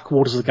in the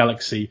backwaters of the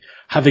galaxy,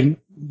 having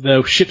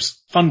their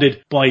ships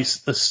funded by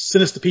the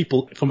sinister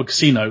people from a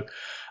casino.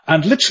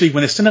 And literally,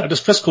 when they send out a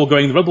distress call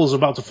going, the rebels are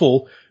about to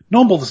fall, no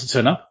one bothers to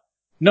turn up.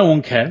 No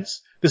one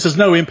cares. This has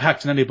no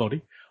impact on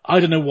anybody. I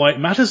don't know why it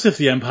matters if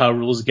the Empire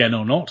rules again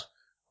or not.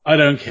 I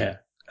don't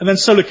care. And then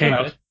Solo came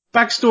out.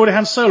 Backstory to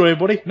Han Solo,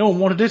 everybody. No one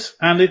wanted it,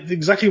 and it's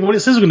exactly what it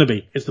says it's going to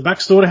be. It's the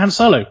backstory to Han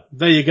Solo.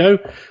 There you go.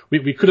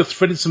 We could have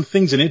threaded some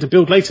things in it to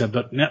build later,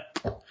 but nah.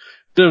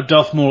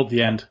 Darth Maul at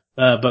the end.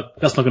 But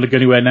that's not going to go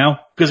anywhere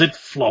now, because it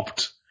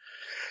flopped.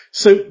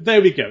 So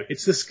there we go.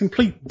 It's this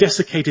complete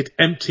desiccated,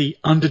 empty,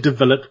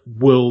 underdeveloped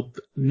world.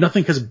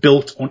 Nothing has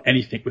built on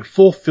anything. We're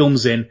 4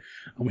 films in,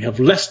 and we have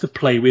less to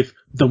play with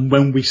than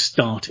when we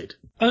started.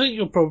 I think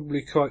you're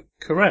probably quite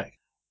correct.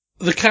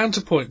 The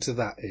counterpoint to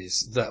that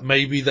is that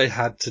maybe they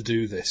had to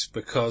do this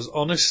because,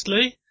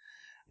 honestly,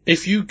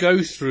 if you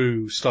go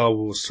through Star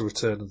Wars to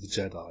Return of the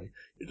Jedi,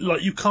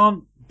 like, you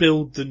can't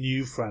build the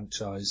new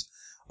franchise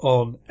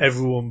on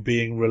everyone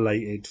being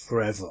related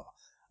forever.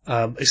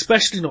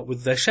 Especially not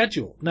with their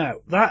schedule. Now,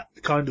 that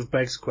kind of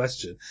begs the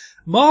question.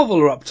 Marvel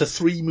are up to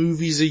 3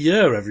 movies a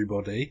year,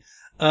 everybody.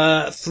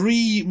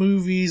 3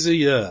 movies a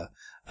year.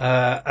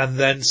 And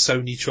then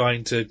Sony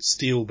trying to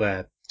steal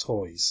their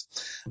toys,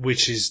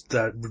 which is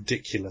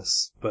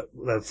ridiculous, but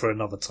for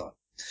another time.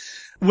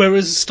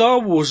 Whereas Star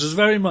Wars is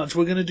very much,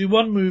 we're going to do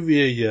 1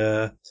 movie a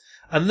year,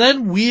 and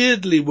then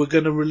weirdly we're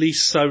going to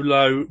release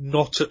Solo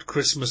not at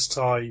Christmas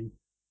time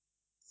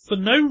for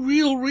no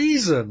real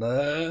reason.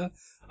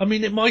 I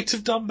mean, it might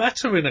have done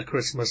better in a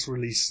Christmas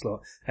release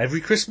slot.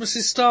 Every Christmas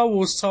is Star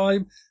Wars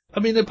time. I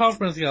mean, apart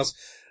from anything else,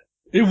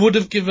 it would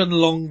have given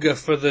longer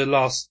for the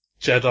Last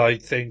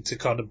Jedi thing to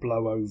kind of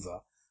blow over.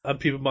 And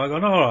people might go,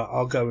 alright,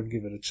 I'll go and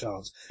give it a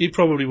chance. It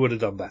probably would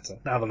have done better,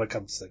 now that I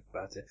come to think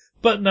about it.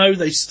 But no,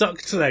 they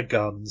stuck to their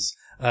guns,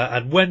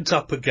 and went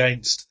up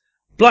against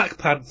Black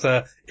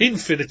Panther,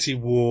 Infinity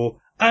War,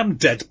 and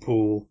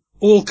Deadpool,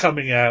 all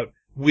coming out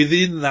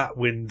within that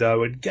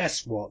window, and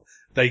guess what?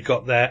 They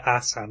got their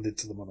ass handed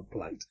to them on a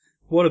plate.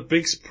 What a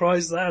big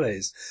surprise that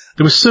is.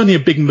 There was certainly a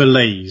big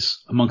malaise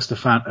amongst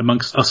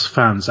us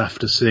fans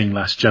after seeing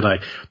Last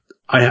Jedi.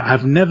 I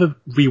have never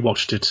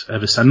rewatched it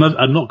ever since.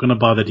 I'm not going to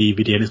buy the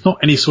DVD, and it's not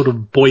any sort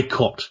of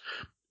boycott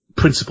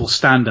principle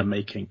stand I'm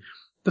making.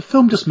 The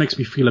film just makes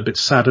me feel a bit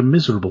sad and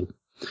miserable.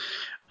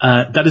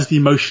 That is the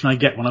emotion I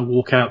get when I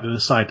walk out the other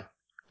side.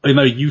 I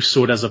know you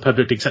saw it as a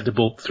perfectly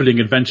acceptable, thrilling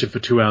adventure for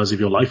 2 hours of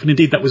your life, and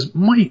indeed that was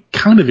my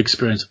kind of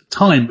experience at the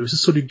time. It was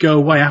just sort of go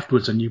away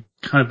afterwards, and you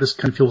kind of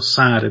feel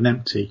sad and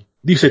empty.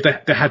 You said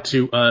they had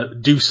to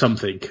do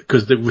something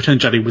because the Return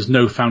of the Jedi was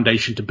no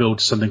foundation to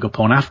build something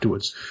upon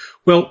afterwards.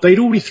 Well, they'd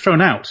already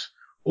thrown out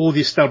all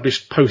the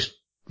established post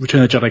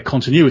Return of the Jedi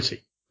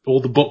continuity.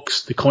 All the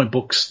books, the comic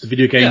books, the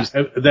video games,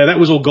 that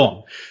was all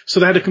gone. So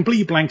they had a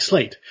completely blank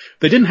slate.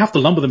 They didn't have to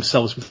lumber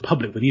themselves with the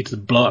public. They needed to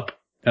blow up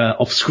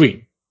off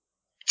screen.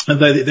 And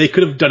they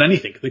could have done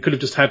anything. They could have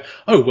just had,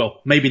 oh,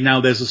 well, maybe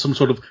now there's some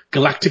sort of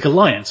galactic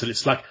alliance, and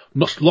it's like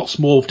lots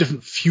more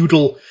different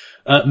feudal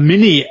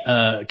mini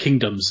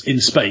kingdoms in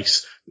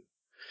space.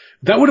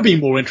 That would have been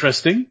more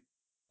interesting.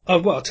 Oh,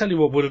 well, I'll tell you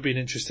what would have been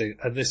interesting,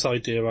 and this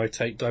idea I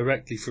take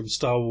directly from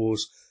Star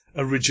Wars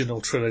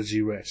original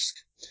trilogy Risk,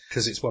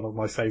 because it's one of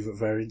my favourite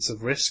variants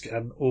of Risk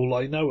and all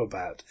I know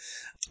about.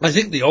 I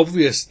think the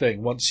obvious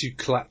thing, once you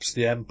collapse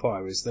the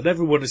Empire, is that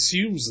everyone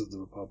assumes that the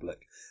Republic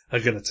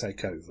are going to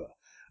take over.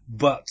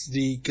 But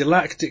the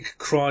galactic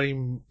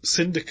crime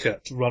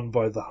syndicate run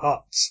by the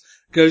Hutts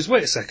goes,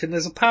 wait a second,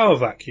 there's a power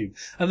vacuum.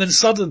 And then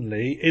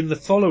suddenly, in the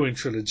following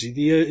trilogy,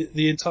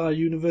 the entire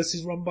universe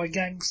is run by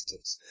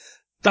gangsters.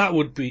 That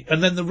would be,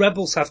 and then the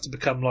rebels have to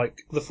become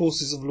like the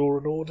forces of law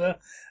and order,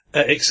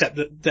 except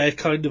that they're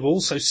kind of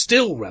also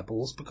still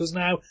rebels because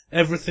now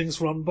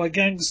everything's run by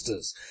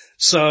gangsters.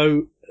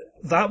 So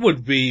that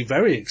would be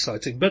very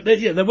exciting. But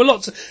there were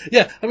lots of,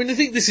 I mean, I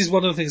think this is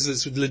one of the things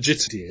that's with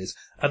legitimacy is,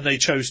 and they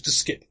chose to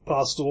skip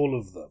past all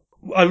of them.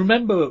 I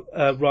remember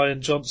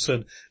Rian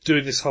Johnson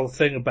doing this whole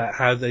thing about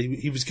how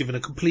he was given a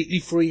completely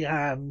free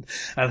hand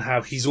and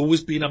how he's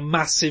always been a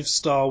massive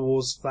Star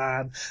Wars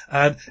fan.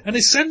 And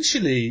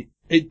essentially,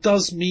 it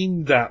does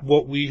mean that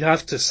what we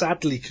have to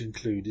sadly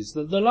conclude is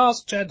that The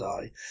Last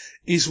Jedi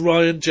is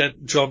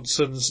Rian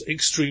Johnson's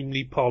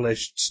extremely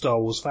polished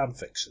Star Wars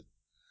fanfiction.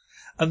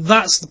 And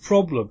that's the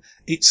problem.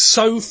 It's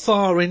so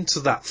far into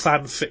that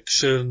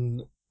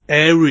fanfiction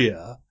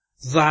area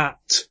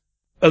that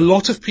a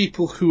lot of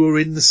people who are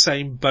in the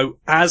same boat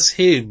as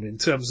him in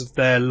terms of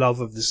their love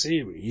of the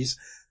series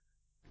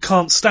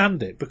can't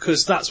stand it,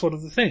 because that's one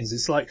of the things.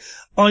 It's like,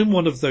 I'm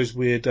one of those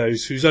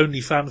weirdos whose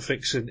only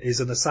fanfiction is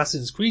an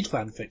Assassin's Creed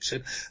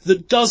fanfiction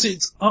that does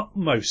its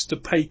utmost to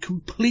pay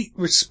complete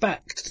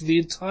respect to the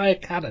entire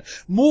canon,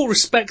 more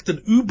respect than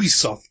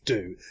Ubisoft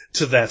do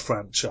to their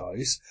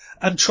franchise,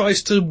 and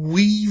tries to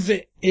weave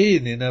it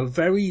in a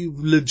very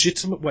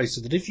legitimate way,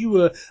 so that if you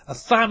were a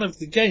fan of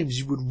the games,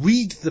 you would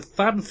read the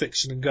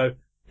fanfiction and go,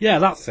 yeah,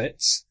 that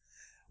fits.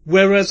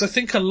 Whereas I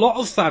think a lot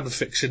of fan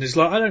fiction is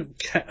like, I don't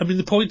care. I mean,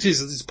 the point is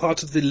that it's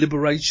part of the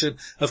liberation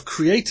of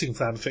creating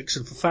fan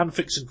fiction for fan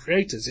fiction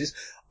creators is,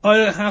 I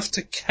don't have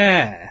to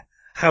care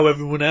how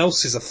everyone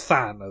else is a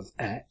fan of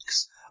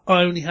X.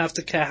 I only have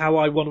to care how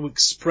I want to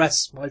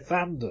express my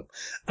fandom.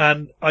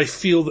 And I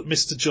feel that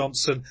Mr.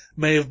 Johnson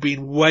may have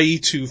been way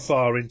too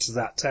far into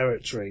that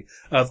territory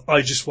of,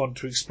 I just want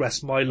to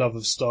express my love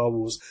of Star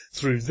Wars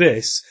through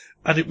this.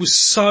 And it was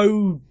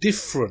so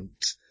different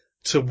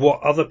to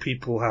what other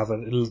people have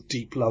a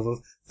deep love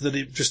of, that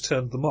it just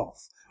turned them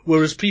off.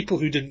 Whereas people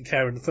who didn't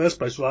care in the first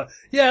place were like,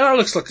 yeah, that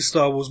looks like a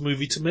Star Wars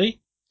movie to me.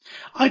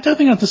 I don't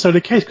think that's necessarily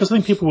the case, because I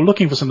think people were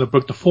looking for something that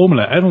broke the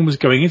formula. Everyone was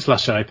going into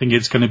Last Jedi, I think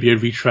it's going to be a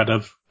retread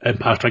of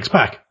Empire Strikes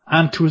Back.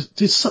 And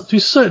to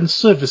certain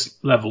service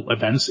level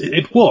events,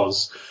 it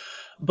was.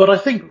 But I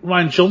think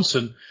Rian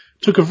Johnson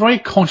took a very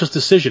conscious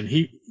decision.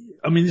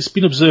 It's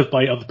been observed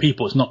by other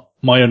people, it's not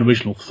my own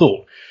original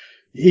thought.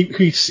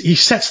 He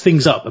sets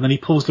things up and then he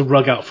pulls the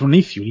rug out from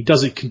underneath you. He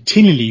does it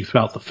continually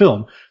throughout the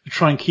film to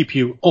try and keep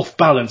you off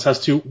balance as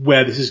to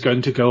where this is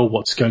going to go or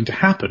what's going to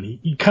happen.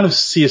 You kind of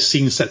see a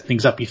scene set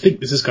things up, you think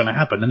this is going to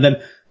happen, and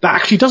then that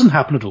actually doesn't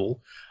happen at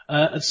all.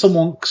 And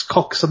someone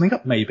cocks something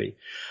up maybe.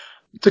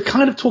 To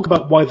kind of talk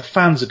about why the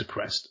fans are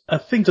depressed, a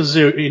thing to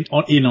zero in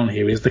on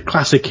here is the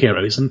classic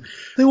heroes, and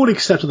they all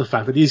accepted the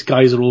fact that these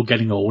guys are all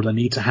getting old and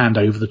need to hand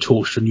over the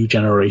torch to a new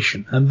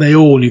generation, and they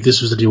all knew this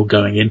was the deal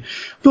going in.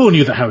 They all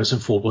knew that Harrison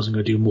Ford wasn't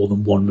going to do more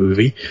than one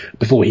movie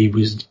before he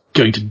was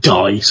going to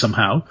die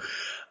somehow.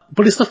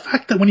 But it's the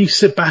fact that when you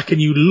sit back and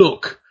you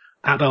look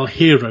at our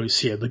heroes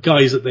here, the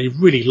guys that they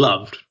really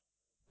loved,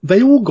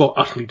 they all got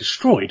utterly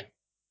destroyed.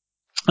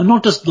 And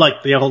not just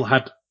like they all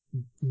had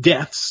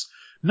deaths,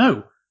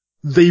 no.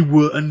 They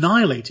were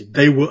annihilated.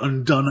 They were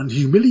undone and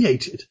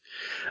humiliated.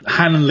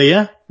 Han and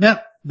Leia,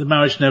 the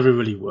marriage never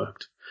really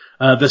worked.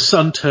 The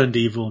son turned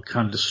evil and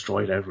kind of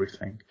destroyed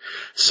everything.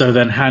 So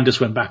then Han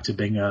just went back to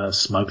being a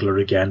smuggler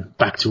again,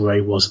 back to where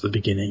he was at the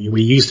beginning.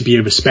 He used to be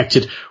a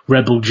respected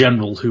rebel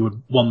general who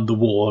had won the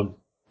war, and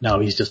now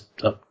he's just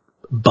a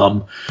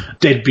bum.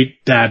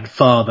 Deadbeat dad,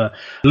 father.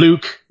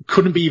 Luke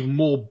couldn't be even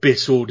more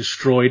bitter or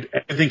destroyed.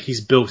 Everything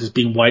he's built has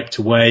been wiped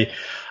away.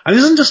 And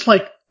this isn't just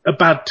like a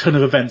bad turn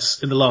of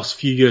events in the last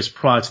few years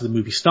prior to the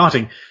movie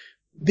starting.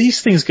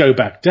 these things go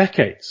back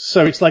decades.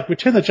 So it's like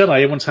Return of the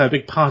Jedi, everyone's had a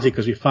big party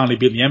because we finally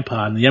beat the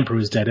Empire and the Emperor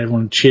is dead.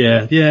 Everyone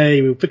cheer,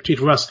 yay, victory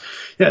for us.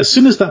 Yeah, as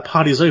soon as that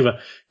party is over,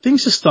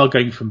 things just start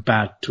going from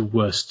bad to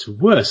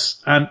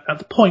worse. And at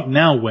the point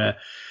now where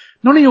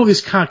not only are all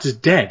these characters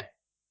dead,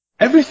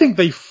 everything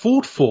they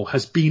fought for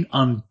has been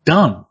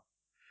undone.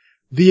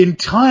 The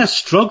entire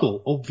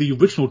struggle of the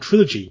original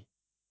trilogy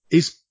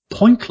is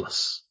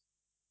pointless.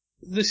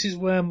 This is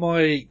where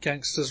my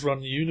Gangsters Run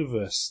the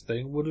Universe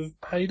thing would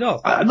have paid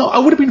off. No, I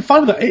would have been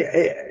fine with that.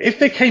 If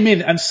they came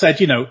in and said,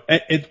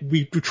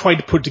 we tried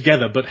to put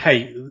together, but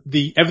hey,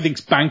 everything's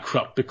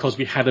bankrupt because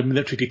we had a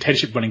military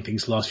dictatorship running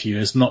things the last few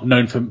years, not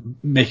known for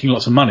making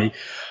lots of money.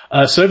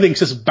 So everything's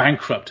just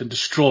bankrupt and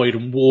destroyed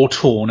and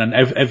war-torn and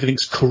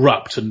everything's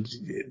corrupt and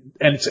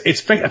it's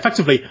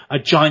effectively a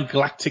giant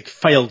galactic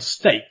failed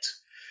state.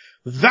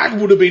 That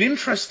would have been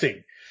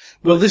interesting.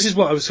 Well, this is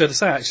what I was going to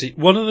say, actually.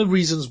 One of the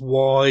reasons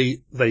why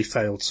they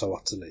failed so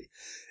utterly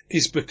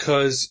is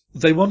because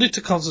they wanted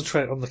to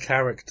concentrate on the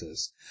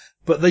characters,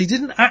 but they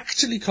didn't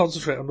actually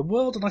concentrate on the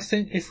world. And I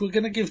think if we're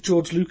going to give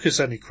George Lucas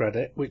any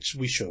credit, which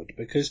we should,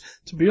 because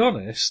to be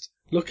honest,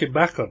 looking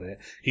back on it,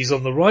 he's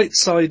on the right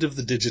side of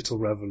the digital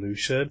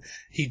revolution.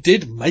 He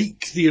did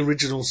make the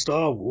original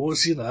Star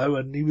Wars,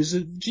 and he was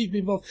deeply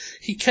involved.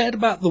 He cared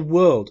about the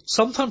world.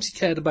 Sometimes he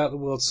cared about the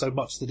world so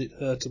much that it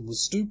hurt and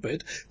was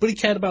stupid, but he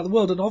cared about the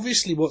world. And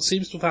obviously what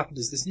seems to have happened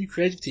is this new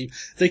creative team,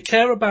 they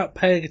care about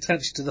paying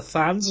attention to the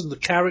fans and the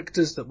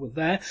characters that were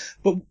there.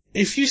 But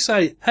if you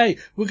say, hey,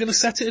 we're going to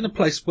set it in a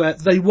place where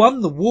they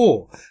won the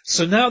war,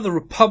 so now the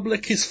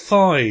Republic is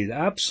fine,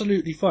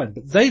 absolutely fine,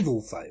 but they've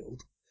all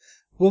failed,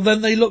 well,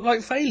 then they look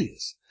like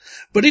failures.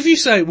 But if you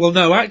say, well,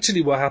 no,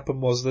 actually what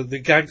happened was that the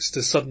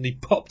gangsters suddenly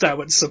popped out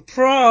and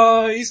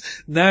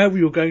surprise, now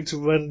we were going to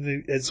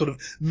run a sort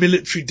of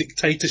military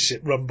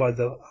dictatorship run by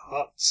the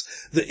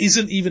Hutts that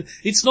isn't even,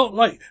 it's not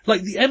like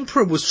the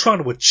Emperor was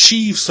trying to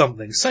achieve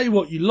something. Say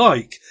what you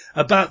like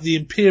about the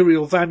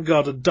Imperial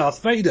Vanguard and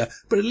Darth Vader,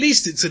 but at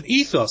least it's an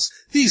ethos.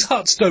 These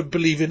Hutts don't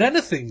believe in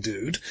anything,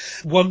 dude.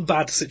 One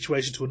bad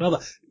situation to another,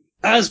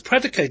 as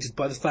predicated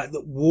by the fact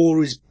that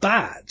war is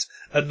bad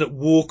and that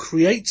war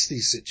creates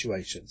these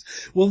situations.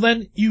 Well,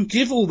 then you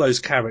give all those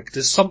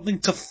characters something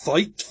to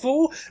fight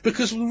for,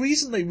 because the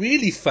reason they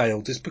really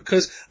failed is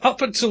because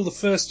up until the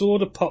First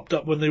Order popped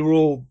up when they were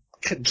all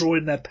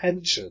drawing their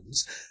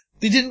pensions,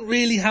 they didn't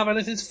really have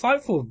anything to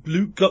fight for.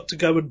 Luke got to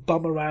go and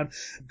bum around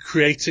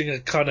creating a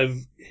kind of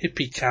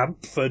hippie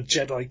camp for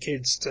Jedi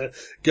kids to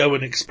go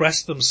and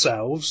express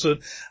themselves, and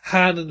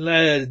Han and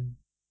Leia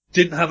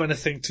didn't have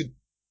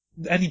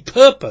any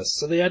purpose,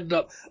 so they ended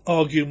up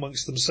arguing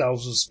amongst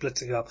themselves and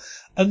splitting up.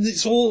 And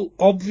it's all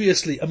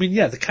obviously,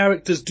 the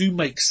characters do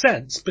make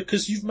sense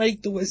because you've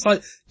made it's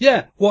like,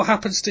 what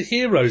happens to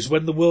heroes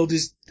when the world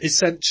is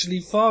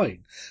essentially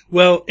fine?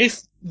 Well,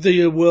 if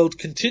the world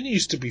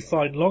continues to be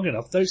fine long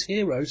enough, those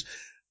heroes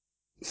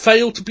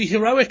fail to be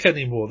heroic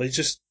anymore. They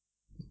just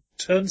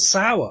turn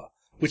sour,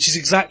 which is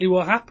exactly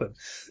what happened.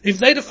 If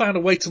they'd have found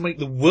a way to make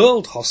the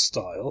world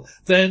hostile,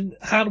 then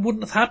Han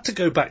wouldn't have had to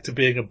go back to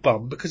being a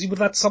bum because he would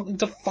have had something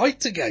to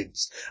fight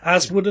against,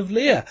 as would have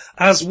Leia,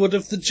 as would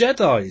have the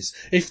Jedis.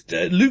 If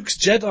Luke's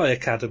Jedi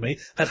Academy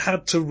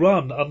had to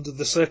run under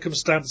the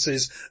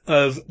circumstances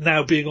of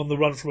now being on the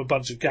run from a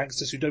bunch of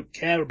gangsters who don't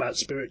care about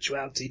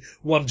spirituality,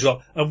 one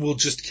job, and will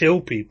just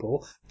kill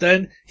people,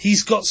 then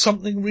he's got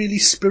something really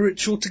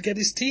spiritual to get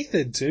his teeth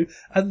into,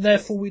 and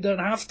therefore we don't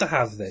have to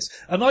have this.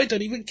 And I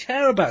don't even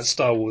care about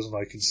Star Wars, and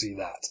I can see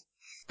that.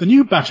 The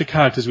new batch of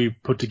characters we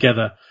put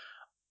together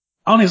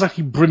aren't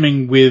exactly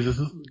brimming with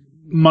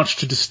much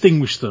to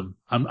distinguish them,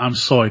 I'm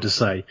sorry to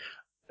say.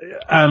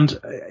 And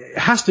it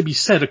has to be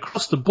said,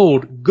 across the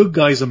board, good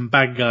guys and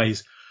bad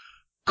guys,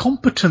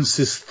 competence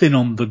is thin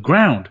on the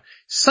ground.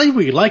 Say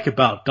what you like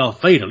about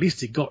Darth Vader, at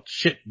least he got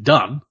shit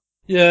done.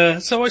 Yeah,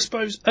 so I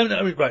suppose,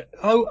 right,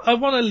 I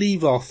want to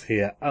leave off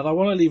here, and I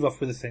want to leave off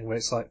with a thing where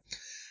it's like,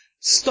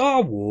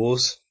 Star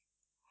Wars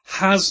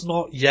has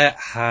not yet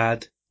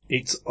had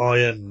its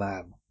Iron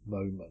Man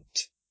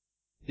moment.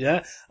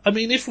 Yeah?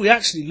 If we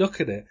actually look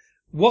at it,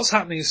 what's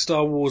happening in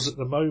Star Wars at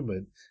the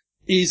moment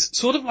is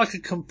sort of like a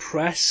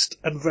compressed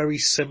and very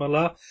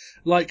similar.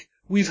 Like,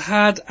 we've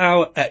had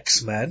our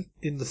X-Men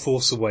in The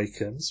Force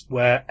Awakens,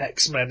 where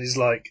X-Men is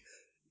like,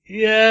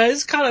 yeah,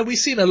 it's kind of, we've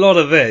seen a lot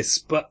of this,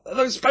 but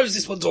I suppose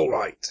this one's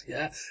alright,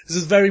 yeah? This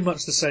is very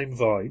much the same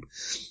vibe.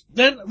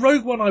 Then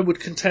Rogue One, I would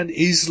contend,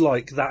 is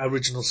like that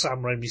original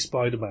Sam Raimi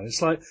Spider-Man.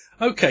 It's like,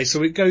 okay,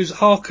 so it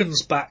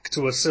harkens back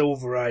to a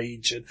Silver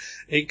Age, and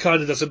it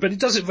kind of does it, but it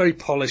does it very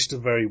polished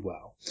and very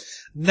well.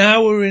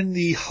 Now we're in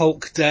the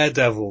Hulk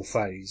Daredevil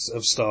phase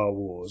of Star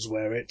Wars,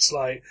 where it's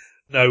like,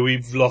 no,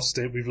 we've lost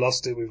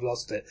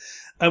it.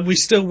 And we're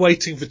still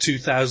waiting for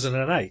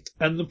 2008.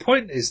 And the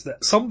point is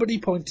that somebody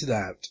pointed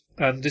out,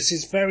 and this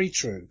is very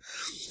true,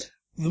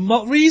 the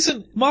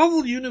reason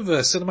Marvel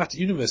Cinematic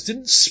Universe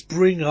didn't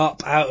spring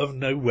up out of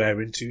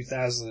nowhere in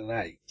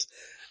 2008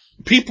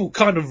 people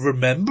kind of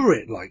remember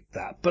it like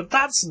that, but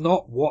that's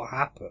not what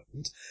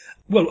happened.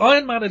 Well,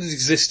 Iron Man had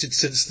existed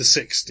since the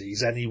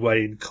 60s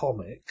anyway in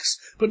comics,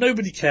 but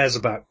nobody cares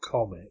about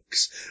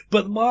comics.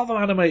 But the Marvel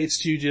Animated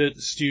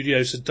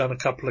Studios had done a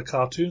couple of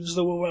cartoons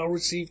that were well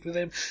received with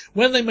him.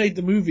 When they made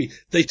the movie,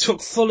 they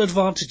took full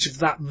advantage of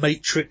that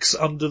Matrix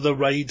under the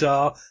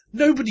radar.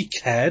 Nobody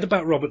cared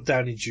about Robert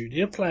Downey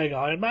Jr. playing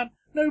Iron Man.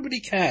 Nobody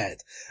cared.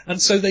 And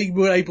so they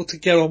were able to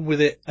get on with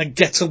it and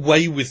get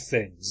away with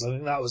things. I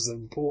think that was the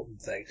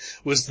important thing,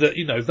 was that,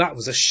 that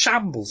was a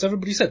shambles.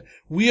 Everybody said,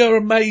 we are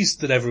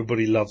amazed that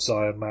everybody loves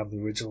Iron Man,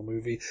 the original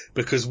movie,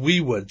 because we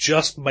were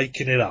just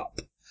making it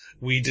up.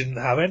 We didn't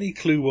have any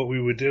clue what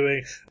we were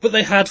doing, but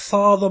they had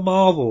Father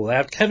Marvel. They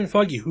had Kevin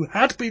Feige, who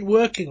had been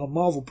working on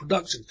Marvel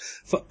Productions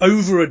for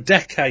over a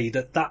decade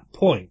at that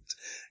point,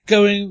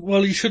 going,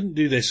 well, you shouldn't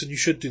do this and you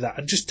should do that,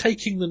 and just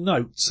taking the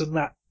notes, and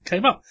that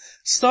came up.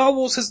 Star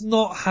Wars has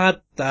not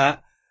had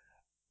that.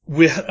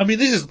 This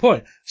is the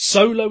point.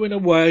 Solo in a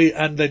way,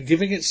 and then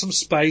giving it some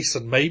space,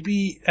 and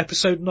maybe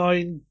Episode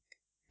 9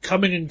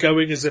 coming and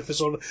going as if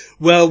it's all,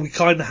 we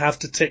kind of have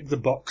to tick the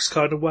box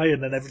kind of way,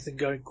 and then everything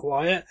going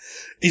quiet,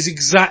 is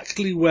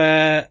exactly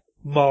where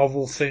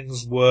Marvel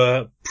things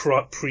were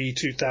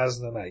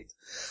pre-2008.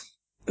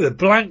 The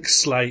blank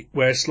slate,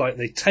 where it's like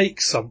they take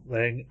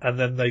something, and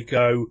then they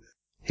go,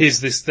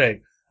 here's this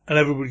thing. And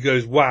everybody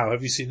goes, wow,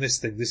 have you seen this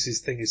thing? This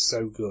thing is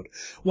so good.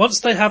 Once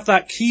they have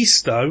that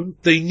keystone,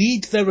 they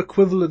need their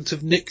equivalent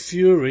of Nick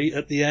Fury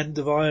at the end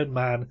of Iron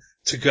Man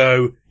to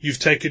go, you've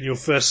taken your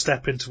first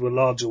step into a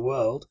larger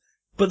world.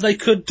 But they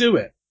could do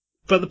it.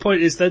 But the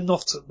point is, they're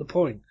not at the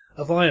point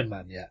of Iron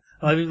Man yet.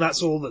 And I think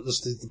that's all that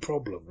is the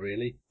problem,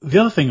 really. The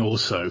other thing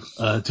also,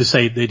 to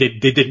say they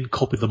didn't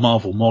copy the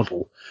Marvel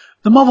model.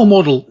 The Marvel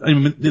model,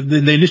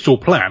 the initial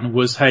plan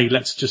was, hey,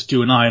 let's just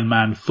do an Iron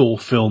Man, Thor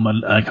film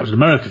and Captain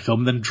America film,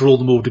 and then draw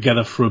them all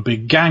together for a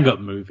big gang-up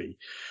movie.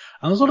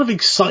 And there's a lot of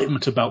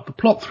excitement about the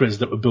plot threads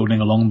that were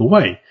building along the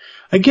way.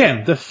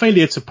 Again, their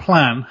failure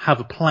to have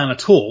a plan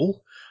at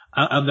all,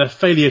 and their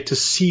failure to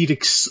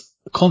seed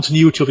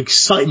continuity of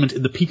excitement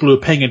in the people who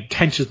are paying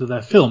attention to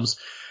their films,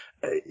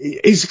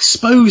 is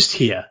exposed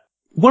here.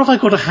 What have I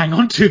got to hang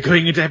on to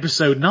going into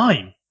Episode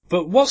 9?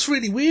 But what's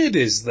really weird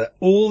is that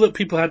all that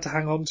people had to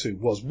hang on to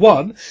was,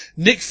 one,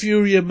 Nick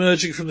Fury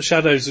emerging from the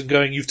shadows and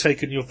going, you've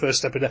taken your first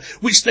step in there,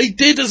 which they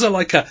did as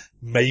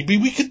maybe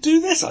we could do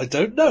this, I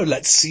don't know,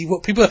 let's see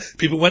what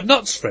people went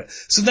nuts for it.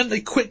 So then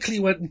they quickly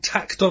went and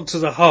tacked onto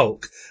the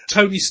Hulk,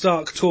 Tony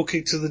Stark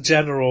talking to the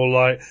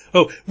General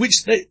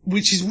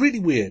which is really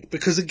weird,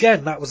 because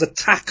again, that was a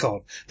tack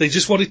on. They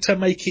just wanted to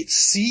make it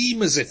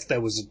seem as if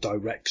there was a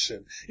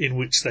direction in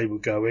which they were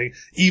going,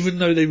 even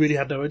though they really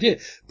had no idea.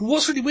 But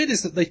what's really weird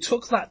is that they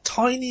took that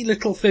tiny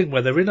little thing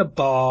where they're in a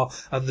bar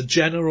and the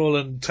General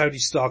and Tony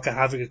Stark are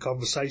having a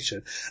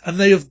conversation, and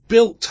they have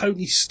built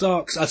Tony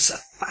Stark's, as a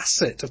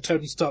facet of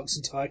Tony Stark's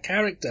entire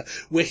character,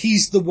 where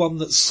he's the one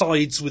that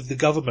sides with the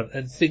government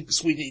and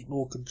thinks we need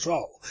more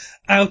control,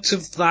 out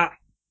of that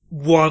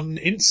one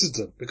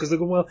incident, because they're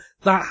going,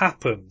 that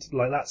happened,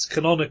 that's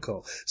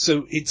canonical.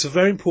 So it's a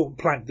very important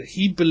plank that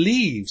he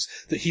believes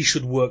that he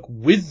should work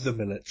with the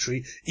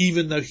military,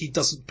 even though he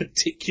doesn't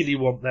particularly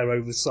want their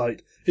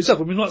oversight himself.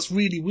 That's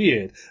really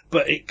weird,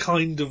 but it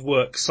kind of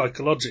works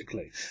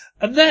psychologically.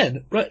 And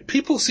then,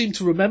 people seem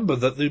to remember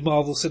that the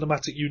Marvel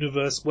Cinematic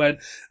Universe went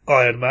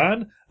Iron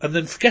Man, and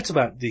then forget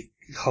about the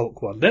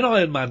Hulk one. Then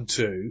Iron Man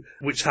 2,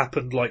 which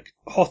happened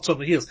hot on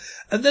the heels.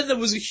 And then there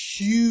was a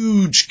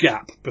huge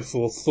gap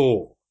before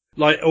Thor.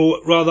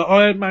 Or rather,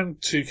 Iron Man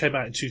 2 came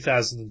out in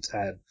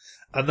 2010,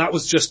 and that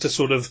was just a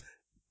sort of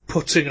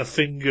putting a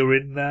finger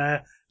in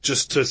there,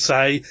 just to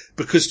say,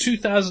 because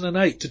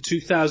 2008 to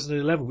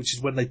 2011, which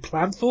is when they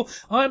planned for,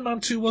 Iron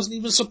Man 2 wasn't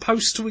even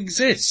supposed to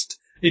exist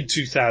in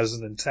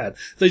 2010.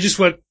 They just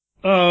went,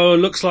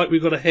 looks like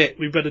we've got a hit,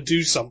 we better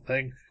do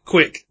something.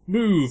 Quick,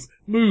 move,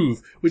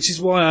 which is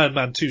why Iron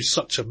Man 2 is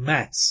such a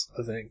mess,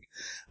 I think.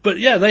 But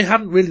yeah, they've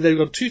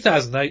gone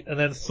 2008, and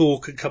then Thor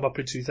could come up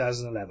in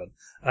 2011,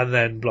 and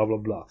then blah, blah,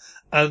 blah.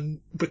 And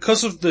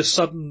because of the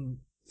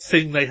sudden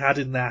thing they had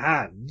in their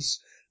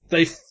hands,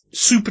 they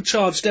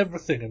supercharged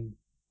everything and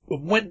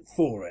went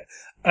for it,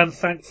 and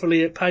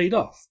thankfully it paid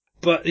off.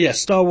 But yeah,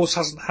 Star Wars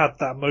hasn't had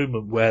that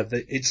moment where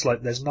it's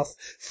like there's nothing,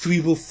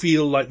 people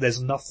feel like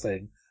there's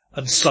nothing,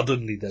 and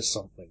suddenly there's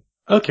something.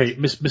 Okay,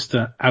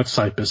 Mr.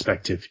 Outside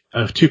Perspective, I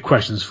have two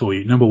questions for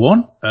you. Number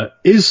one,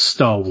 is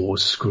Star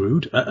Wars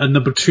screwed? And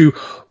number two,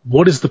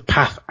 what is the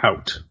path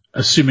out,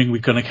 assuming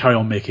we're going to carry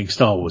on making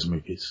Star Wars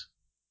movies?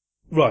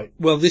 Right,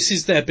 well, this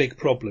is their big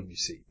problem, you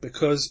see,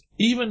 because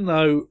even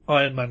though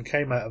Iron Man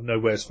came out of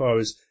nowhere as far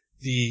as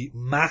the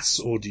mass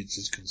audience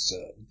is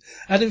concerned,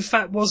 and in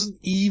fact wasn't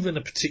even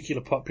a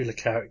particular popular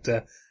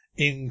character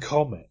in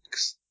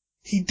comics,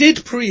 he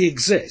did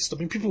pre-exist.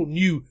 People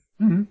knew,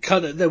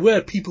 there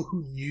were people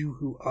who knew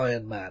who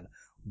Iron Man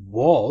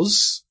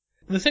was,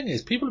 And the thing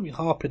is, people have been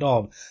harping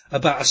on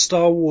about a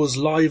Star Wars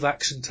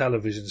live-action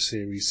television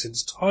series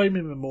since time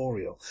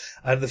immemorial.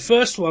 And the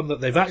first one that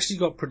they've actually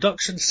got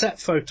production set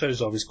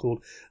photos of is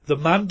called The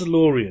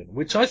Mandalorian,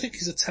 which I think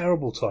is a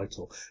terrible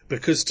title,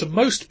 because to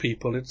most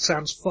people it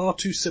sounds far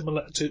too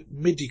similar to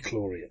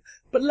midi-chlorian.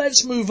 But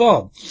let's move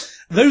on.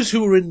 Those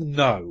who are in the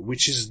know,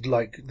 which is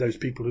like those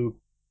people who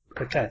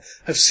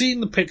have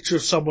seen the picture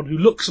of someone who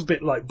looks a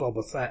bit like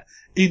Boba Fett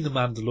in The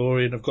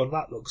Mandalorian, have gone,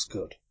 that looks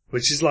good.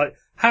 Which is like,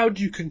 how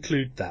do you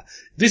conclude that?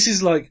 This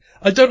is like,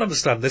 I don't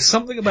understand. There's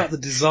something about the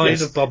design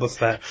of Boba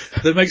Fett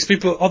that makes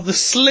people on the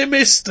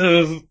slimmest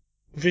of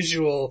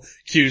visual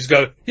cues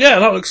go, yeah,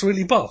 that looks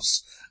really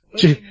boss.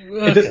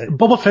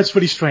 Boba Fett's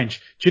really strange.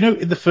 Do you know,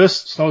 in the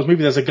first Star Wars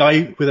movie, there's a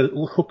guy with a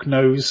little hook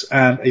nose,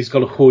 and he's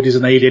got a hood, he's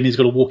an alien, he's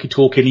got a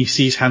walkie-talkie, and he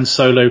sees Han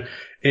Solo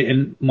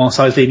in Mos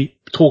Eisley, and he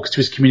talks to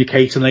his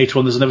communicator, and later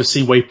on there's another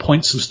scene where he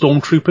points some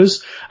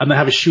stormtroopers, and they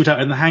have a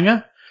shootout in the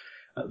hangar.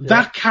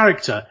 That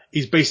character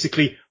is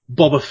basically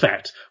Boba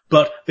Fett,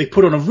 but they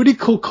put on a really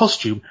cool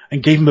costume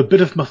and gave him a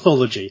bit of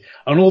mythology,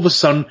 and all of a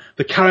sudden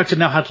the character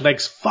now had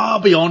legs far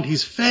beyond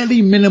his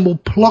fairly minimal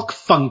plot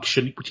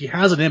function, which he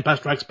has in Empire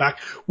Strikes Back,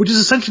 which is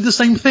essentially the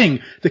same thing,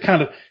 to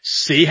kind of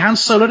see Han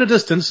Solo at a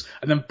distance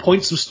and then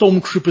point some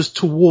stormtroopers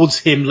towards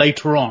him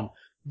later on.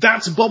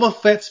 That's Boba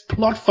Fett's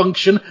plot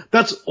function.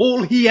 That's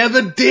all he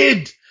ever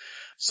did.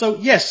 So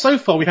yes, so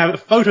far we have a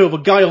photo of a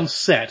guy on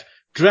set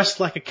dressed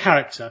like a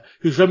character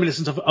who's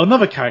reminiscent of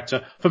another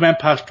character from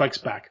Empire Strikes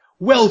Back.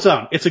 Well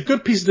done. It's a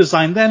good piece of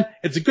design then.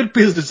 It's a good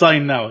piece of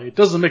design now. It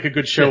doesn't make a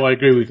good show, I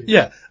agree with you.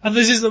 Yeah, and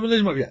this is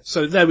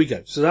so there we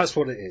go. So that's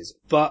what it is.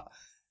 But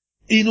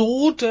in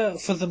order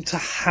for them to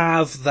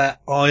have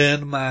that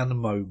Iron Man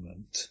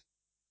moment,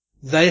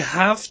 they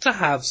have to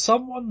have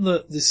someone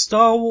that the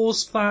Star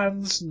Wars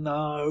fans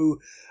know,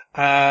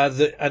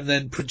 and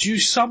then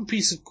produce some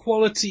piece of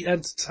quality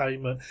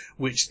entertainment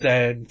which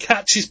then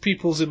catches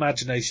people's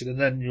imagination, and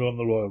then you're on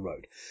the royal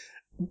road.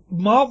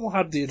 Marvel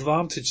had the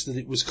advantage that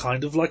it was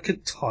kind of like a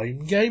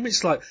time game.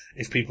 It's like,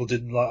 if people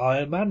didn't like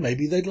Iron Man,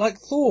 maybe they'd like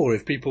Thor.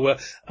 If people were,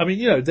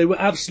 they were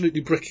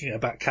absolutely bricking it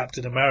about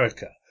Captain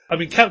America.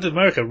 Captain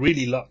America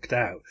really lucked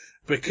out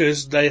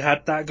because they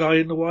had that guy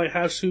in the White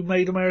House who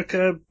made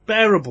America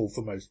bearable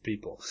for most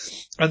people.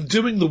 And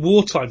doing the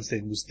wartime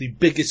thing was the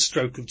biggest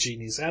stroke of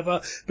genius ever,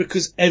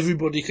 because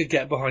everybody could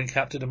get behind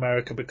Captain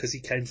America because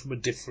he came from a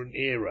different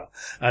era,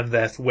 and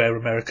therefore where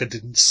America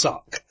didn't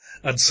suck.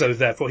 And so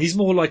therefore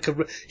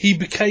he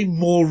became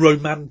more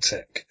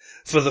romantic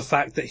for the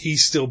fact that he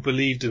still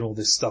believed in all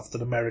this stuff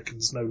that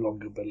Americans no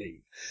longer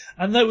believe.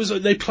 And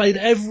they played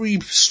every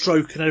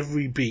stroke and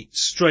every beat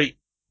straight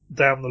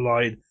down the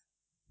line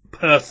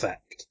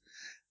perfect.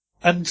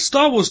 And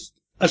Star Wars,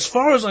 as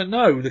far as I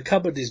know, the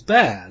cupboard is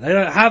bare. They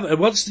don't have,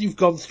 once you've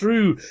gone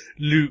through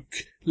Luke,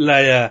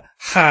 Leia,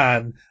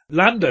 Han,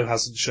 Lando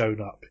hasn't shown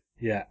up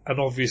yet, and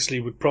obviously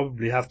would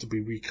probably have to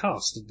be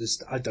recast in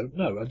this. I don't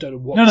know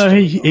what. No,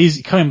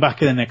 he's coming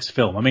back in the next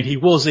film. He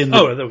was in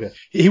there we go.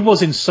 He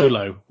was in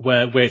Solo,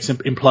 where it's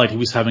implied he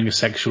was having a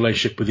sexual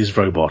relationship with his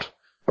robot.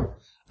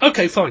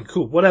 Okay, fine,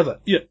 cool, whatever.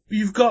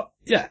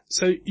 Yeah,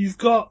 so you've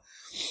got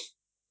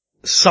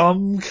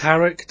some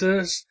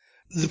characters.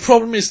 The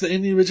problem is that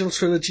in the original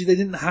trilogy they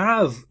didn't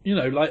have,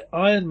 like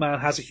Iron Man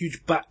has a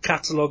huge back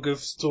catalogue of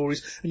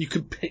stories, and you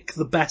can pick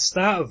the best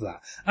out of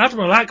that.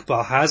 Admiral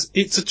Akbar has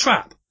It's a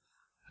Trap.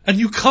 And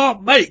you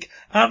can't make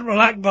Admiral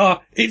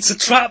Akbar It's a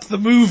Trap the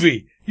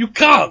movie. You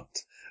can't.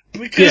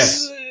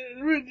 Because,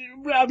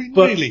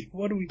 really,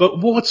 what do we... But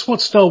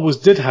what Star Wars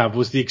did have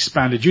was the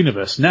expanded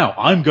universe. Now,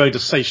 I'm going to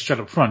say straight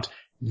up front,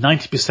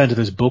 90% of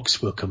those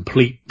books were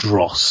complete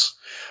dross.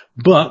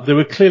 But there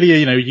were clearly,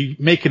 you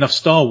make enough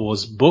Star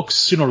Wars books,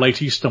 sooner or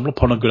later you stumble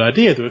upon a good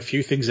idea. There were a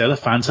few things there the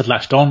fans had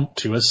latched on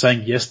to as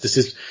saying, yes,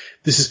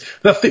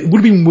 that thing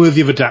would have been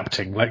worthy of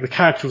adapting, like the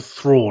character of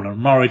Thrawn and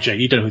Mara Jade.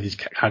 You don't know who these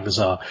characters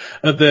are.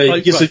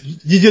 The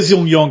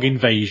Yizong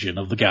invasion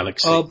of the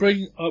galaxy.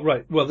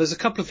 Right. Well, there's a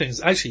couple of things.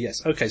 Actually,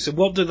 yes. Okay, so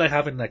what do they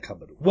have in their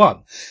cupboard?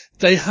 One,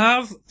 they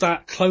have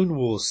that Clone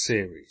Wars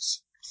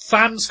series.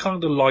 Fans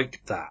kind of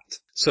like that.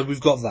 So we've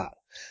got that.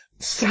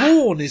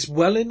 Thrawn is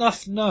well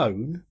enough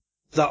known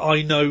that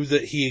I know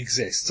that he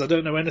exists. I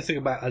don't know anything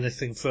about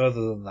anything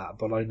further than that,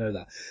 but I know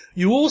that.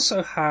 You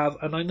also have,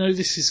 and I know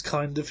this is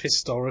kind of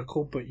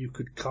historical, but you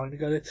could kind of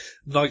go to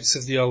Knights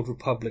of the Old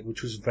Republic,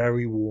 which was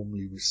very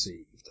warmly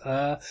received.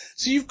 So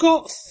you've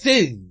got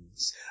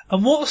things.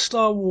 And what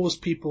Star Wars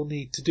people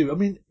need to do,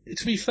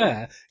 to be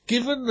fair,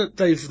 given that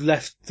they've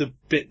left the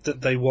bit that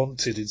they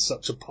wanted in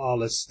such a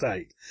parlous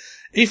state,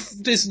 if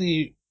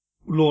Disney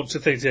launched a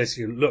thing to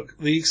say, look,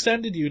 the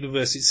extended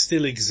universe, it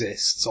still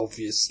exists,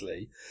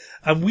 obviously,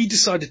 and we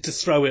decided to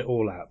throw it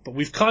all out, but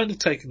we've kind of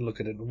taken a look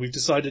at it, and we've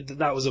decided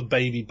that was a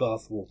baby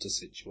bathwater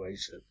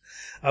situation,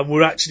 and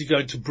we're actually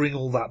going to bring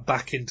all that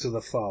back into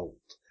the fold.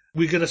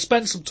 We're going to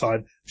spend some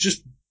time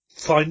just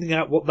finding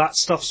out what that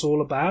stuff's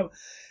all about.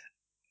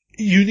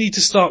 You need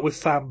to start with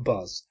fan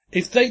buzz.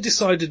 If they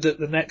decided that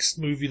the next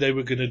movie they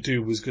were going to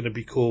do was going to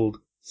be called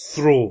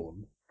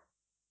Thrawn,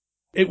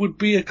 it would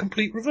be a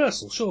complete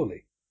reversal,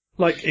 surely.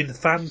 Like, in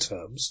fan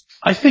terms.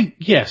 I think,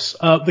 yes.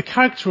 The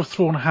character of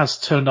Thrawn has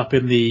turned up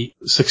in the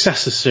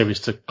successor series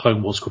to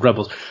Clone Wars called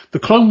Rebels. The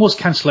Clone Wars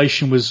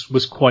cancellation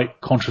was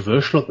quite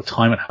controversial at the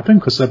time it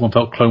happened, because everyone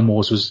felt Clone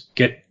Wars was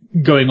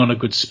going on a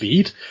good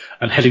speed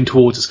and heading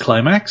towards its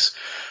climax.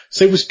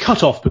 So it was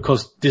cut off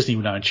because Disney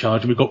were now in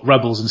charge and we got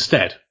Rebels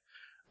instead.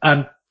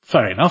 And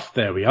fair enough,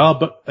 there we are.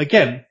 But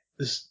again,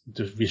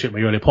 to reiterate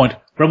my earlier point,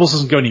 Rebels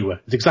doesn't go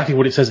anywhere. It's exactly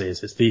what it says it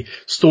is. It's the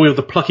story of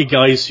the plucky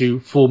guys who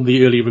formed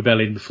the early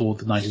rebellion before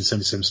the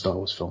 1977 Star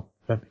Wars film.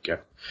 There we go.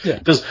 Yeah.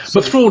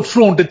 But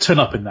Thrawn did turn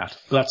up in that.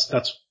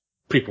 That's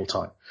prequel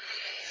time.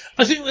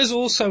 I think there's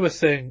also a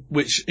thing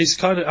which is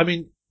kind of, I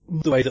mean,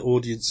 the way that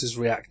audiences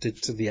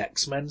reacted to the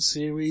X-Men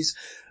series,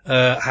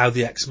 how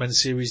the X-Men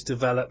series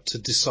developed to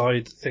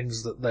decide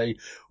things that they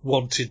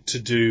wanted to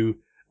do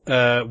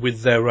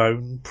with their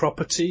own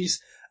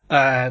properties.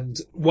 And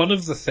one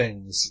of the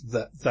things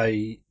that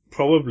they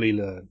probably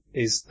learned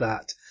is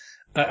that,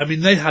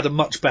 they had a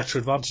much better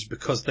advantage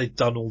because they'd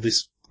done all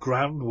this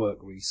groundwork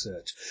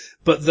research,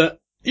 but that,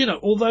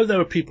 although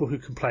there are people who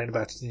complain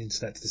about it on the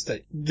internet to this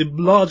day, the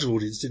larger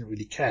audience didn't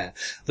really care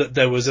that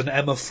there was an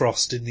Emma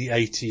Frost in the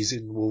 80s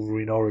in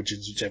Wolverine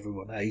Origins, which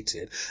everyone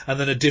hated, and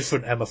then a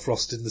different Emma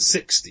Frost in the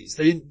 60s.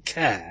 They didn't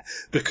care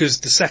because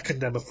the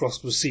second Emma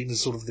Frost was seen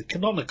as sort of the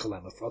canonical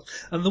Emma Frost,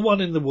 and the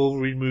one in the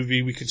Wolverine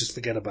movie, we could just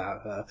forget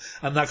about her,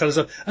 and that kind of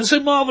stuff. And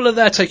so Marvel are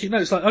there taking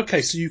notes, like,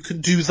 okay, so you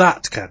can do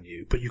that, can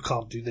you? But you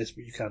can't do this,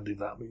 but you can do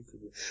that, but you can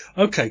do...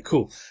 Okay,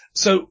 cool.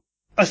 So,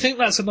 I think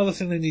that's another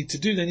thing they need to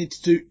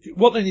do.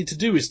 What they need to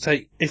do is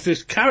take, if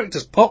this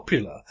character's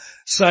popular,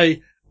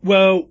 say,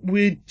 well,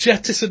 we're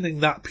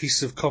jettisoning that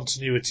piece of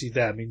continuity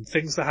there. I mean,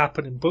 things that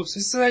happen in books,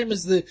 it's the same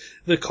as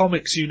the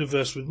comics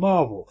universe with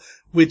Marvel.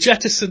 We're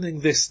jettisoning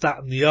this, that,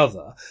 and the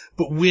other,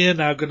 but we're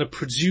now going to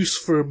produce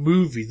for a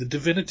movie the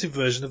definitive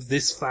version of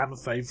this fan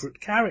favourite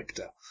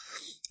character.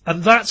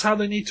 And that's how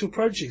they need to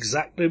approach it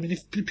exactly. I mean,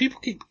 if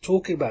people keep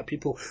talking about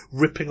people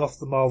ripping off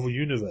the Marvel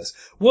Universe,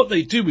 what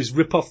they do is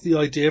rip off the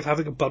idea of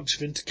having a bunch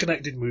of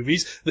interconnected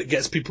movies that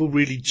gets people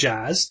really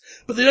jazzed,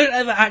 but they don't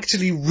ever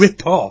actually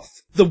rip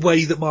off the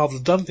way that Marvel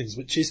have done things,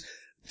 which is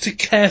to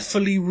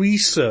carefully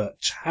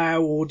research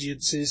how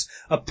audiences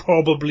are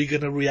probably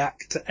going to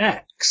react to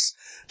X,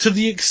 to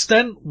the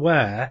extent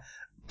where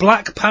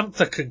Black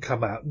Panther can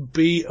come out and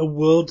be a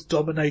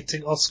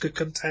world-dominating,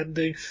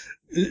 Oscar-contending,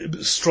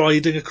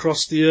 striding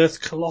across the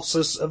earth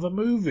colossus of a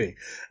movie.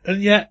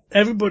 And yet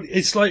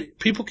it's like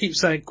people keep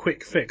saying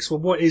quick fix. Well,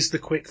 what is the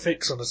quick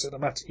fix on a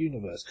cinematic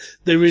universe?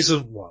 There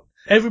isn't one.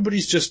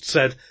 Everybody's just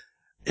said,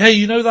 hey,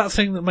 you know that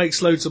thing that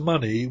makes loads of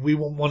money? We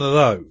want one of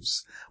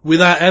those.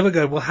 Without ever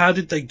going, well, how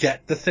did they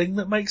get the thing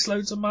that makes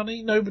loads of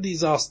money?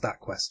 Nobody's asked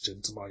that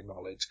question, to my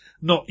knowledge.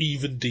 Not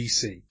even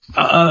DC.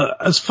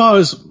 As far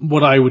as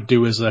what I would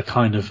do as a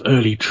kind of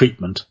early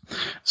treatment,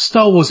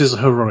 Star Wars is a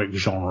heroic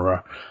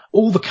genre.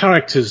 All the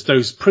characters,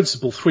 those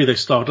principal three they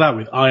started out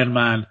with, Iron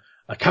Man,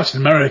 Captain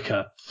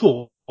America,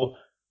 Thor,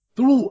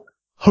 they're all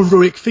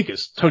heroic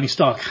figures. Tony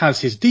Stark has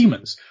his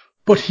demons,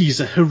 but he's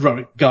a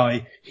heroic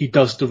guy. He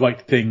does the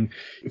right thing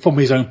from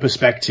his own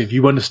perspective.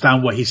 You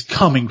understand where he's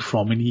coming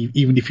from, and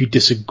even if you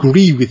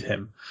disagree with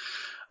him.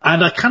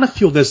 And I kind of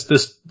feel there's,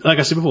 like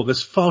I said before,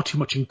 there's far too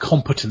much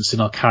incompetence in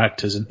our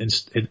characters in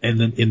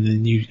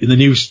the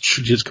news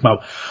that's come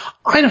out.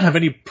 I don't have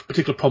any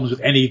particular problems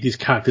with any of these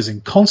characters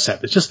in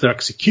concept. It's just their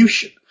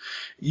execution.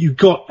 You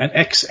got an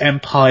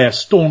ex-Empire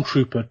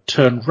stormtrooper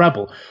turned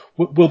rebel.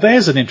 Well,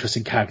 there's an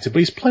interesting character, but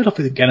he's played off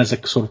again as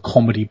a sort of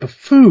comedy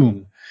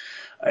buffoon.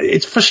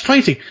 It's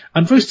frustrating.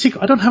 And Rose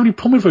Tico, I don't have any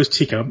problem with Rose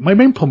Tico. My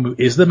main problem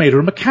is they made her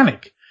a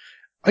mechanic.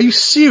 Are you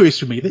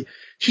serious with me?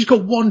 She's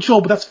got one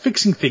job, but that's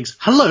fixing things.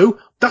 Hello?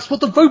 That's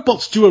what the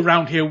robots do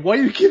around here. Why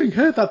are you giving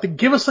her that? Then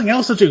give her something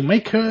else to do.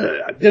 Make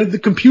her the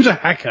computer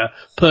hacker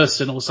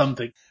person or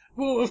something.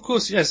 Well, of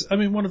course, yes. I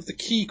mean, one of the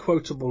key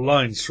quotable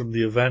lines from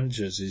the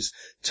Avengers is,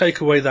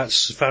 take away that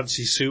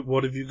fancy suit,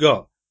 what have you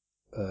got?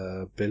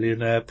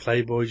 Billionaire,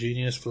 playboy,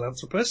 genius,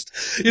 philanthropist.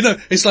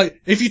 It's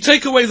like, if you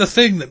take away the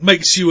thing that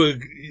makes you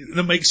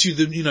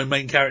the,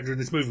 main character in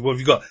this movie, what have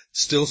you got?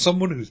 Still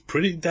someone who's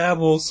pretty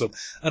damn awesome.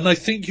 And I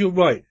think you're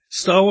right.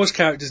 Star Wars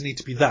characters need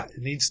to be that.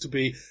 It needs to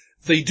be,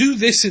 they do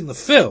this in the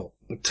film,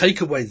 but take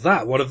away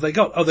that, what have they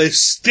got? Oh, they're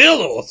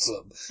still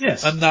awesome.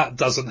 Yes. And that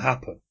doesn't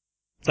happen.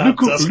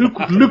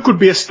 Luke would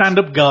be a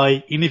stand-up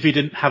guy, even if he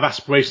didn't have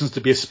aspirations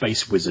to be a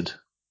space wizard.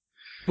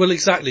 Well,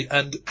 exactly.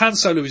 And Han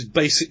Solo is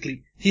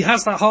basically, he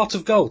has that heart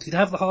of gold. He'd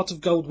have the heart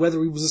of gold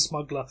whether he was a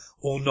smuggler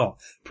or not.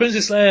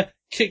 Princess Leia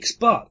kicks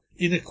butt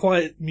in a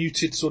quiet,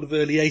 muted sort of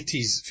early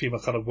 80s female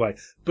kind of way.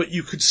 But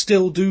you could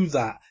still do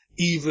that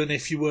even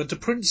if you weren't a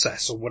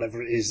princess or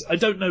whatever it is. I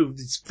don't know.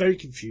 It's very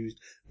confused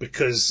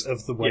because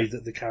of the way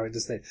that the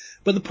characters think.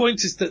 But the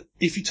point is that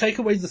if you take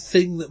away the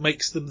thing that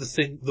makes them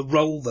the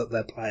role that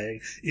they're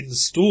playing in the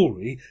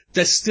story,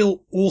 they're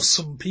still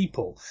awesome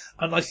people.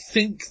 And I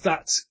think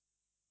that's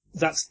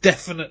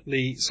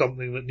definitely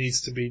something that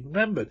needs to be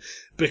remembered,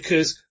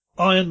 because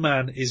Iron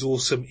Man is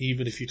awesome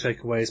even if you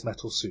take away his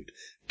metal suit.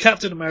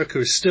 Captain America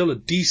is still a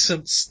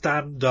decent,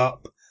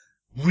 stand-up,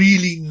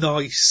 really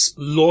nice,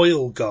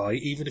 loyal guy,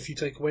 even if you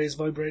take away his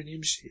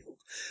vibranium shield.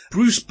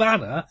 Bruce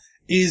Banner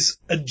is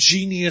a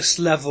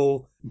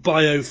genius-level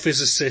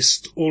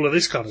biophysicist, all of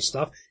this kind of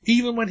stuff,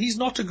 even when he's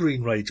not a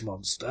Green Rage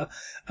monster.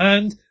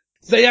 And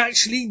they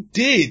actually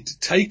did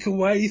take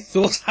away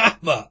Thor's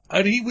hammer,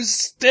 and he was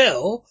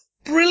still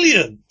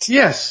brilliant.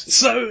 Yes.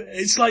 So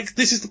it's like,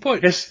 this is the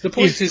point. Yes. The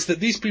point is that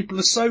these people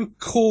are so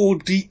core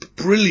deep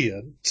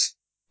brilliant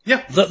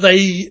Yeah. that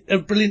they are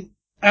brilliant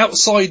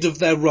outside of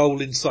their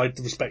role inside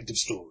the respective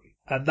story.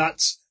 And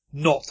that's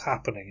not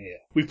happening here.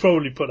 We've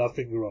probably put our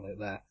finger on it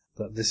there,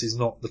 that this is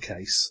not the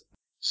case.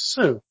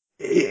 So,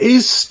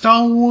 is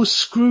Star Wars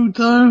screwed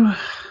though?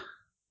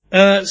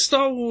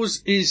 Star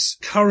Wars is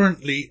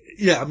currently,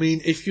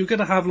 if you're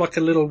gonna have like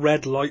a little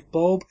red light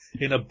bulb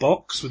in a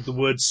box with the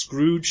word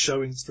screwed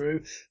showing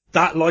through,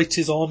 that light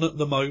is on at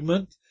the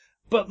moment,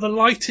 but the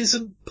light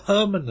isn't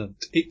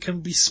permanent. It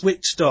can be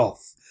switched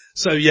off.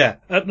 So yeah,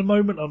 at the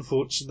moment,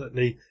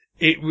 unfortunately,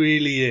 it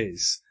really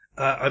is.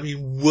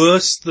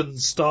 Worse than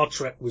Star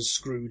Trek was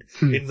screwed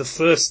in the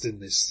first in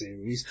this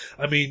series.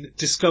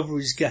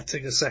 Discovery's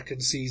getting a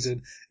second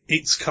season.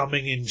 It's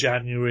coming in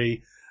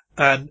January.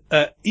 And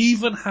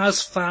even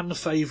has fan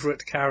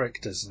favourite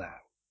characters now.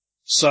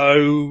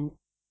 So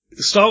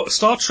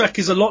Star Trek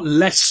is a lot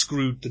less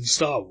screwed than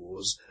Star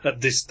Wars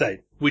at this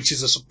date, which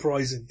is a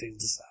surprising thing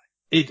to say.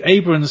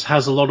 Abrams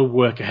has a lot of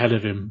work ahead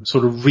of him,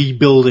 sort of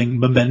rebuilding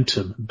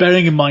momentum,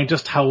 bearing in mind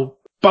just how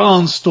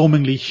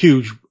barnstormingly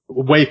huge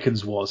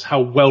Awakens was,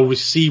 how well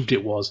received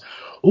it was.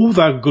 All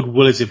that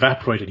goodwill is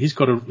evaporated. He's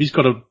got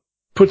to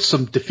put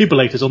some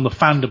defibrillators on the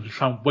fandom to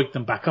try and wake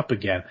them back up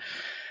again.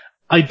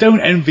 I don't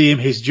envy him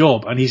his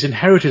job, and he's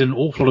inherited an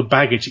awful lot of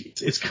baggage.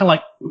 It's kind of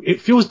like,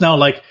 it feels now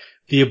like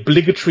the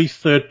obligatory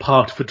third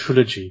part of a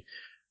trilogy.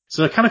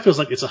 So it kind of feels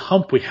like it's a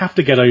hump we have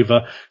to get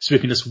over so we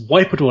can just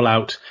wipe it all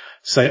out,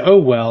 say, oh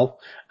well,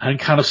 and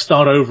kind of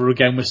start over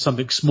again with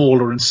something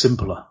smaller and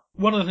simpler.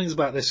 One of the things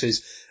about this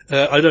is,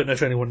 I don't know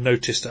if anyone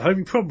noticed at home,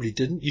 you probably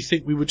didn't, you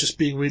think we were just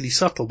being really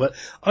subtle, but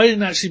I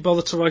didn't actually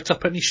bother to write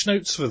up any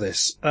notes for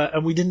this,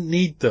 and we didn't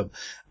need them.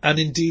 And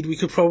indeed, we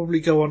could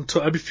probably go on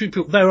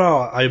to, there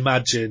are, I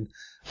imagine,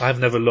 I've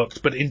never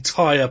looked, but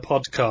entire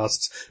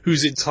podcasts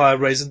whose entire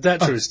raison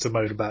d'etre is to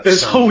moan about.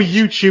 There's whole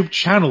YouTube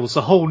channels,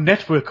 a whole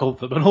network of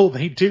them, and all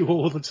they do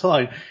all the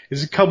time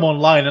is come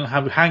online and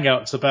have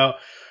hangouts about,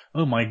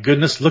 oh my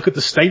goodness, look at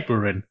the state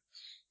we're in.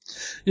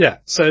 Yeah,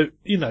 so,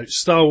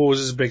 Star Wars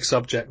is a big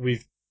subject.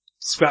 We've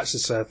scratched the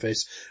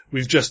surface.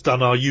 We've just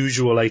done our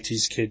usual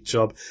 80s kid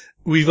job.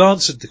 We've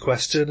answered the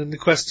question, and the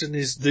question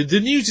is, the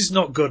news is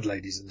not good,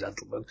 ladies and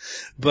gentlemen,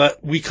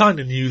 but we kind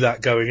of knew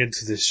that going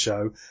into this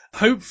show.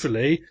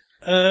 Hopefully,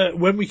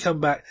 when we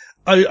come back,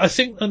 I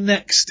think the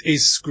next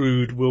Is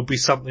Screwed will be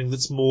something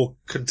that's more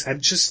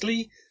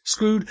contentiously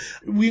screwed.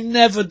 We've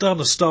never done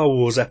a Star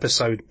Wars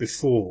episode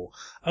before,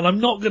 and I'm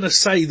not going to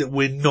say that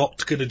we're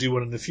not going to do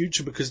one in the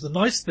future, because the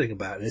nice thing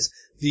about this,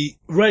 the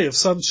ray of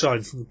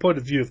sunshine from the point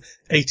of view of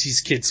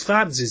 80s kids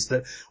fans, is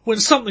that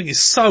when something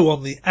is so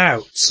on the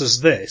outs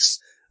as this,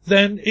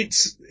 then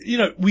it's,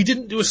 we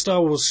didn't do a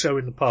Star Wars show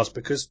in the past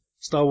because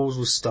Star Wars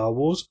was Star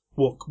Wars.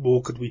 What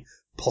more could we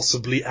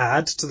possibly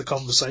add to the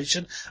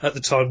conversation at the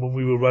time when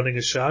we were running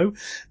a show?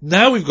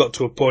 Now we've got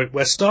to a point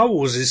where Star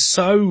Wars is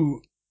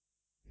so,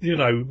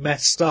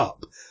 messed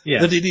up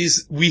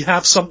that we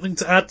have something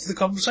to add to the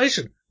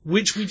conversation,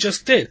 which we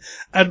just did.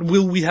 And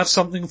will we have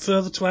something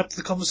further to add to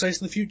the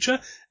conversation in the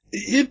future?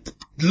 It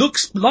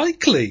looks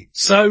likely.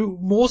 So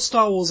more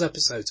Star Wars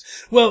episodes.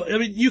 Well,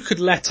 you could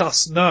let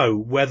us know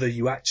whether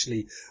you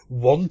actually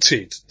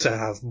wanted to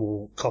have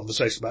more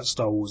conversation about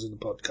Star Wars in the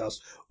podcast,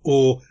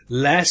 or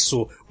less,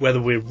 or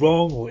whether we're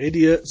wrong or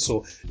idiots,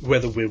 or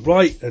whether we're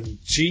right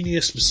and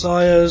genius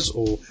messiahs,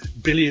 or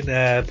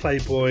billionaire,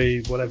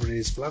 playboy, whatever it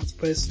is,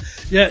 philanthropist.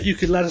 Yeah, you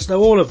could let us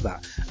know all of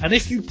that. And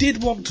if you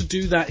did want to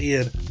do that,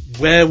 Ian,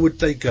 where would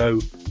they go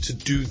to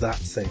do that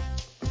thing?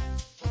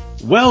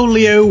 Well,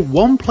 Leo,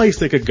 one place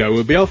they could go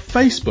would be our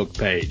Facebook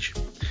page.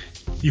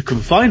 You can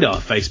find our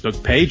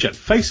Facebook page at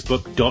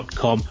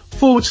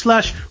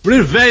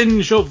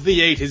facebook.com/Revenge of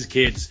the 80s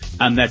Kids.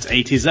 And that's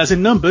 80s as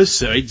in numbers,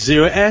 so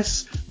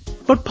 80S.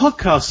 But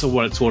podcasts are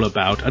what it's all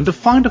about, and to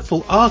find a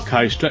full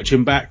archive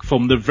stretching back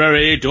from the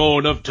very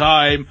dawn of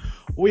time,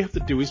 all you have to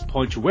do is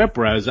point your web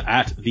browser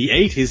at the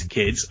 80s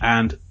Kids,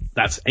 and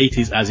that's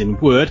 80s as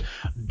in word,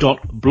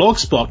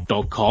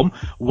 .blogspot.com.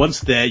 Once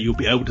there, you'll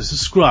be able to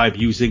subscribe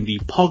using the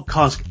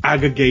podcast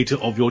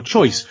aggregator of your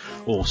choice,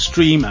 or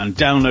stream and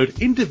download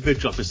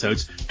individual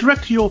episodes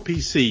direct to your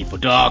PC for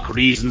dark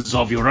reasons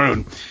of your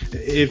own.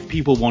 If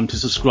people want to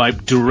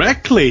subscribe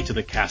directly to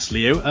the cast,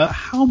 Leo,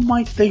 how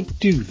might they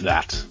do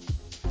that?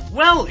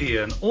 Well,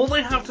 Ian, all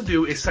they have to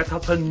do is set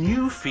up a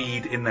new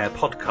feed in their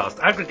podcast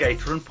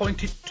aggregator and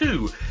point it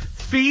to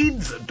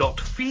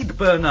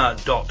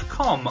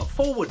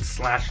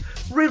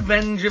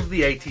feeds.feedburner.com/Revenge of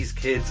the 80s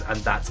Kids,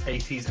 and that's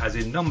 80s as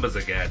in numbers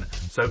again,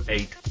 so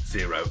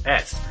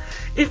 80S.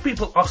 If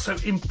people are so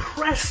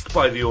impressed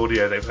by the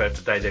audio they've heard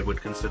today, they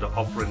would consider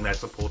offering their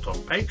support on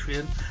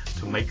Patreon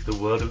to make the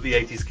world of the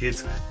 80s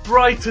Kids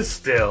brighter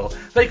still.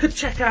 They could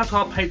check out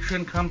our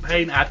Patreon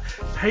campaign at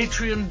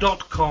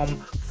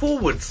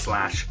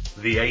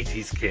patreon.com/the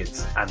 80s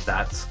Kids, and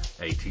that's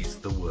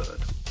 80s the word.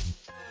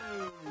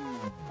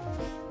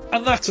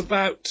 And that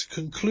about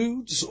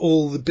concludes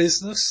all the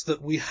business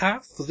that we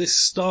have for this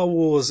Star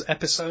Wars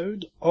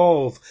episode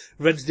of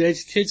Revenge of the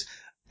 80s Kids.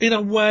 In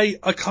a way,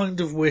 I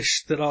kind of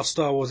wish that our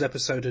Star Wars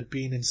episode had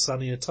been in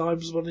sunnier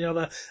times, but on the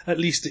other, at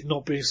least it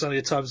not being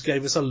sunnier times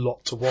gave us a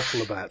lot to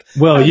waffle about.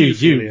 Well,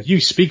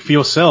 you speak for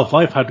yourself.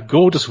 I've had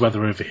gorgeous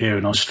weather over here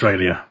in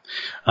Australia.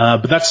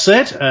 But that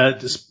said,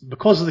 just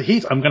because of the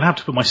heat, I'm going to have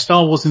to put my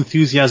Star Wars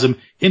enthusiasm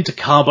into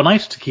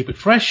carbonite to keep it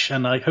fresh,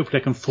 and hopefully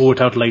I can thaw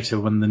it out later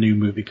when the new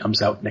movie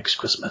comes out next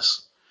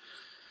Christmas.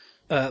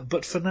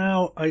 But for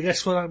now, I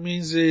guess what that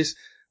means is,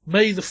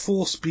 may the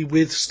Force be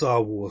with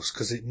Star Wars,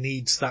 because it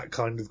needs that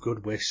kind of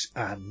good wish,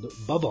 and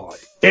bye-bye.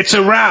 It's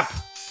a wrap!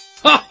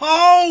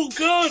 Oh,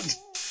 good!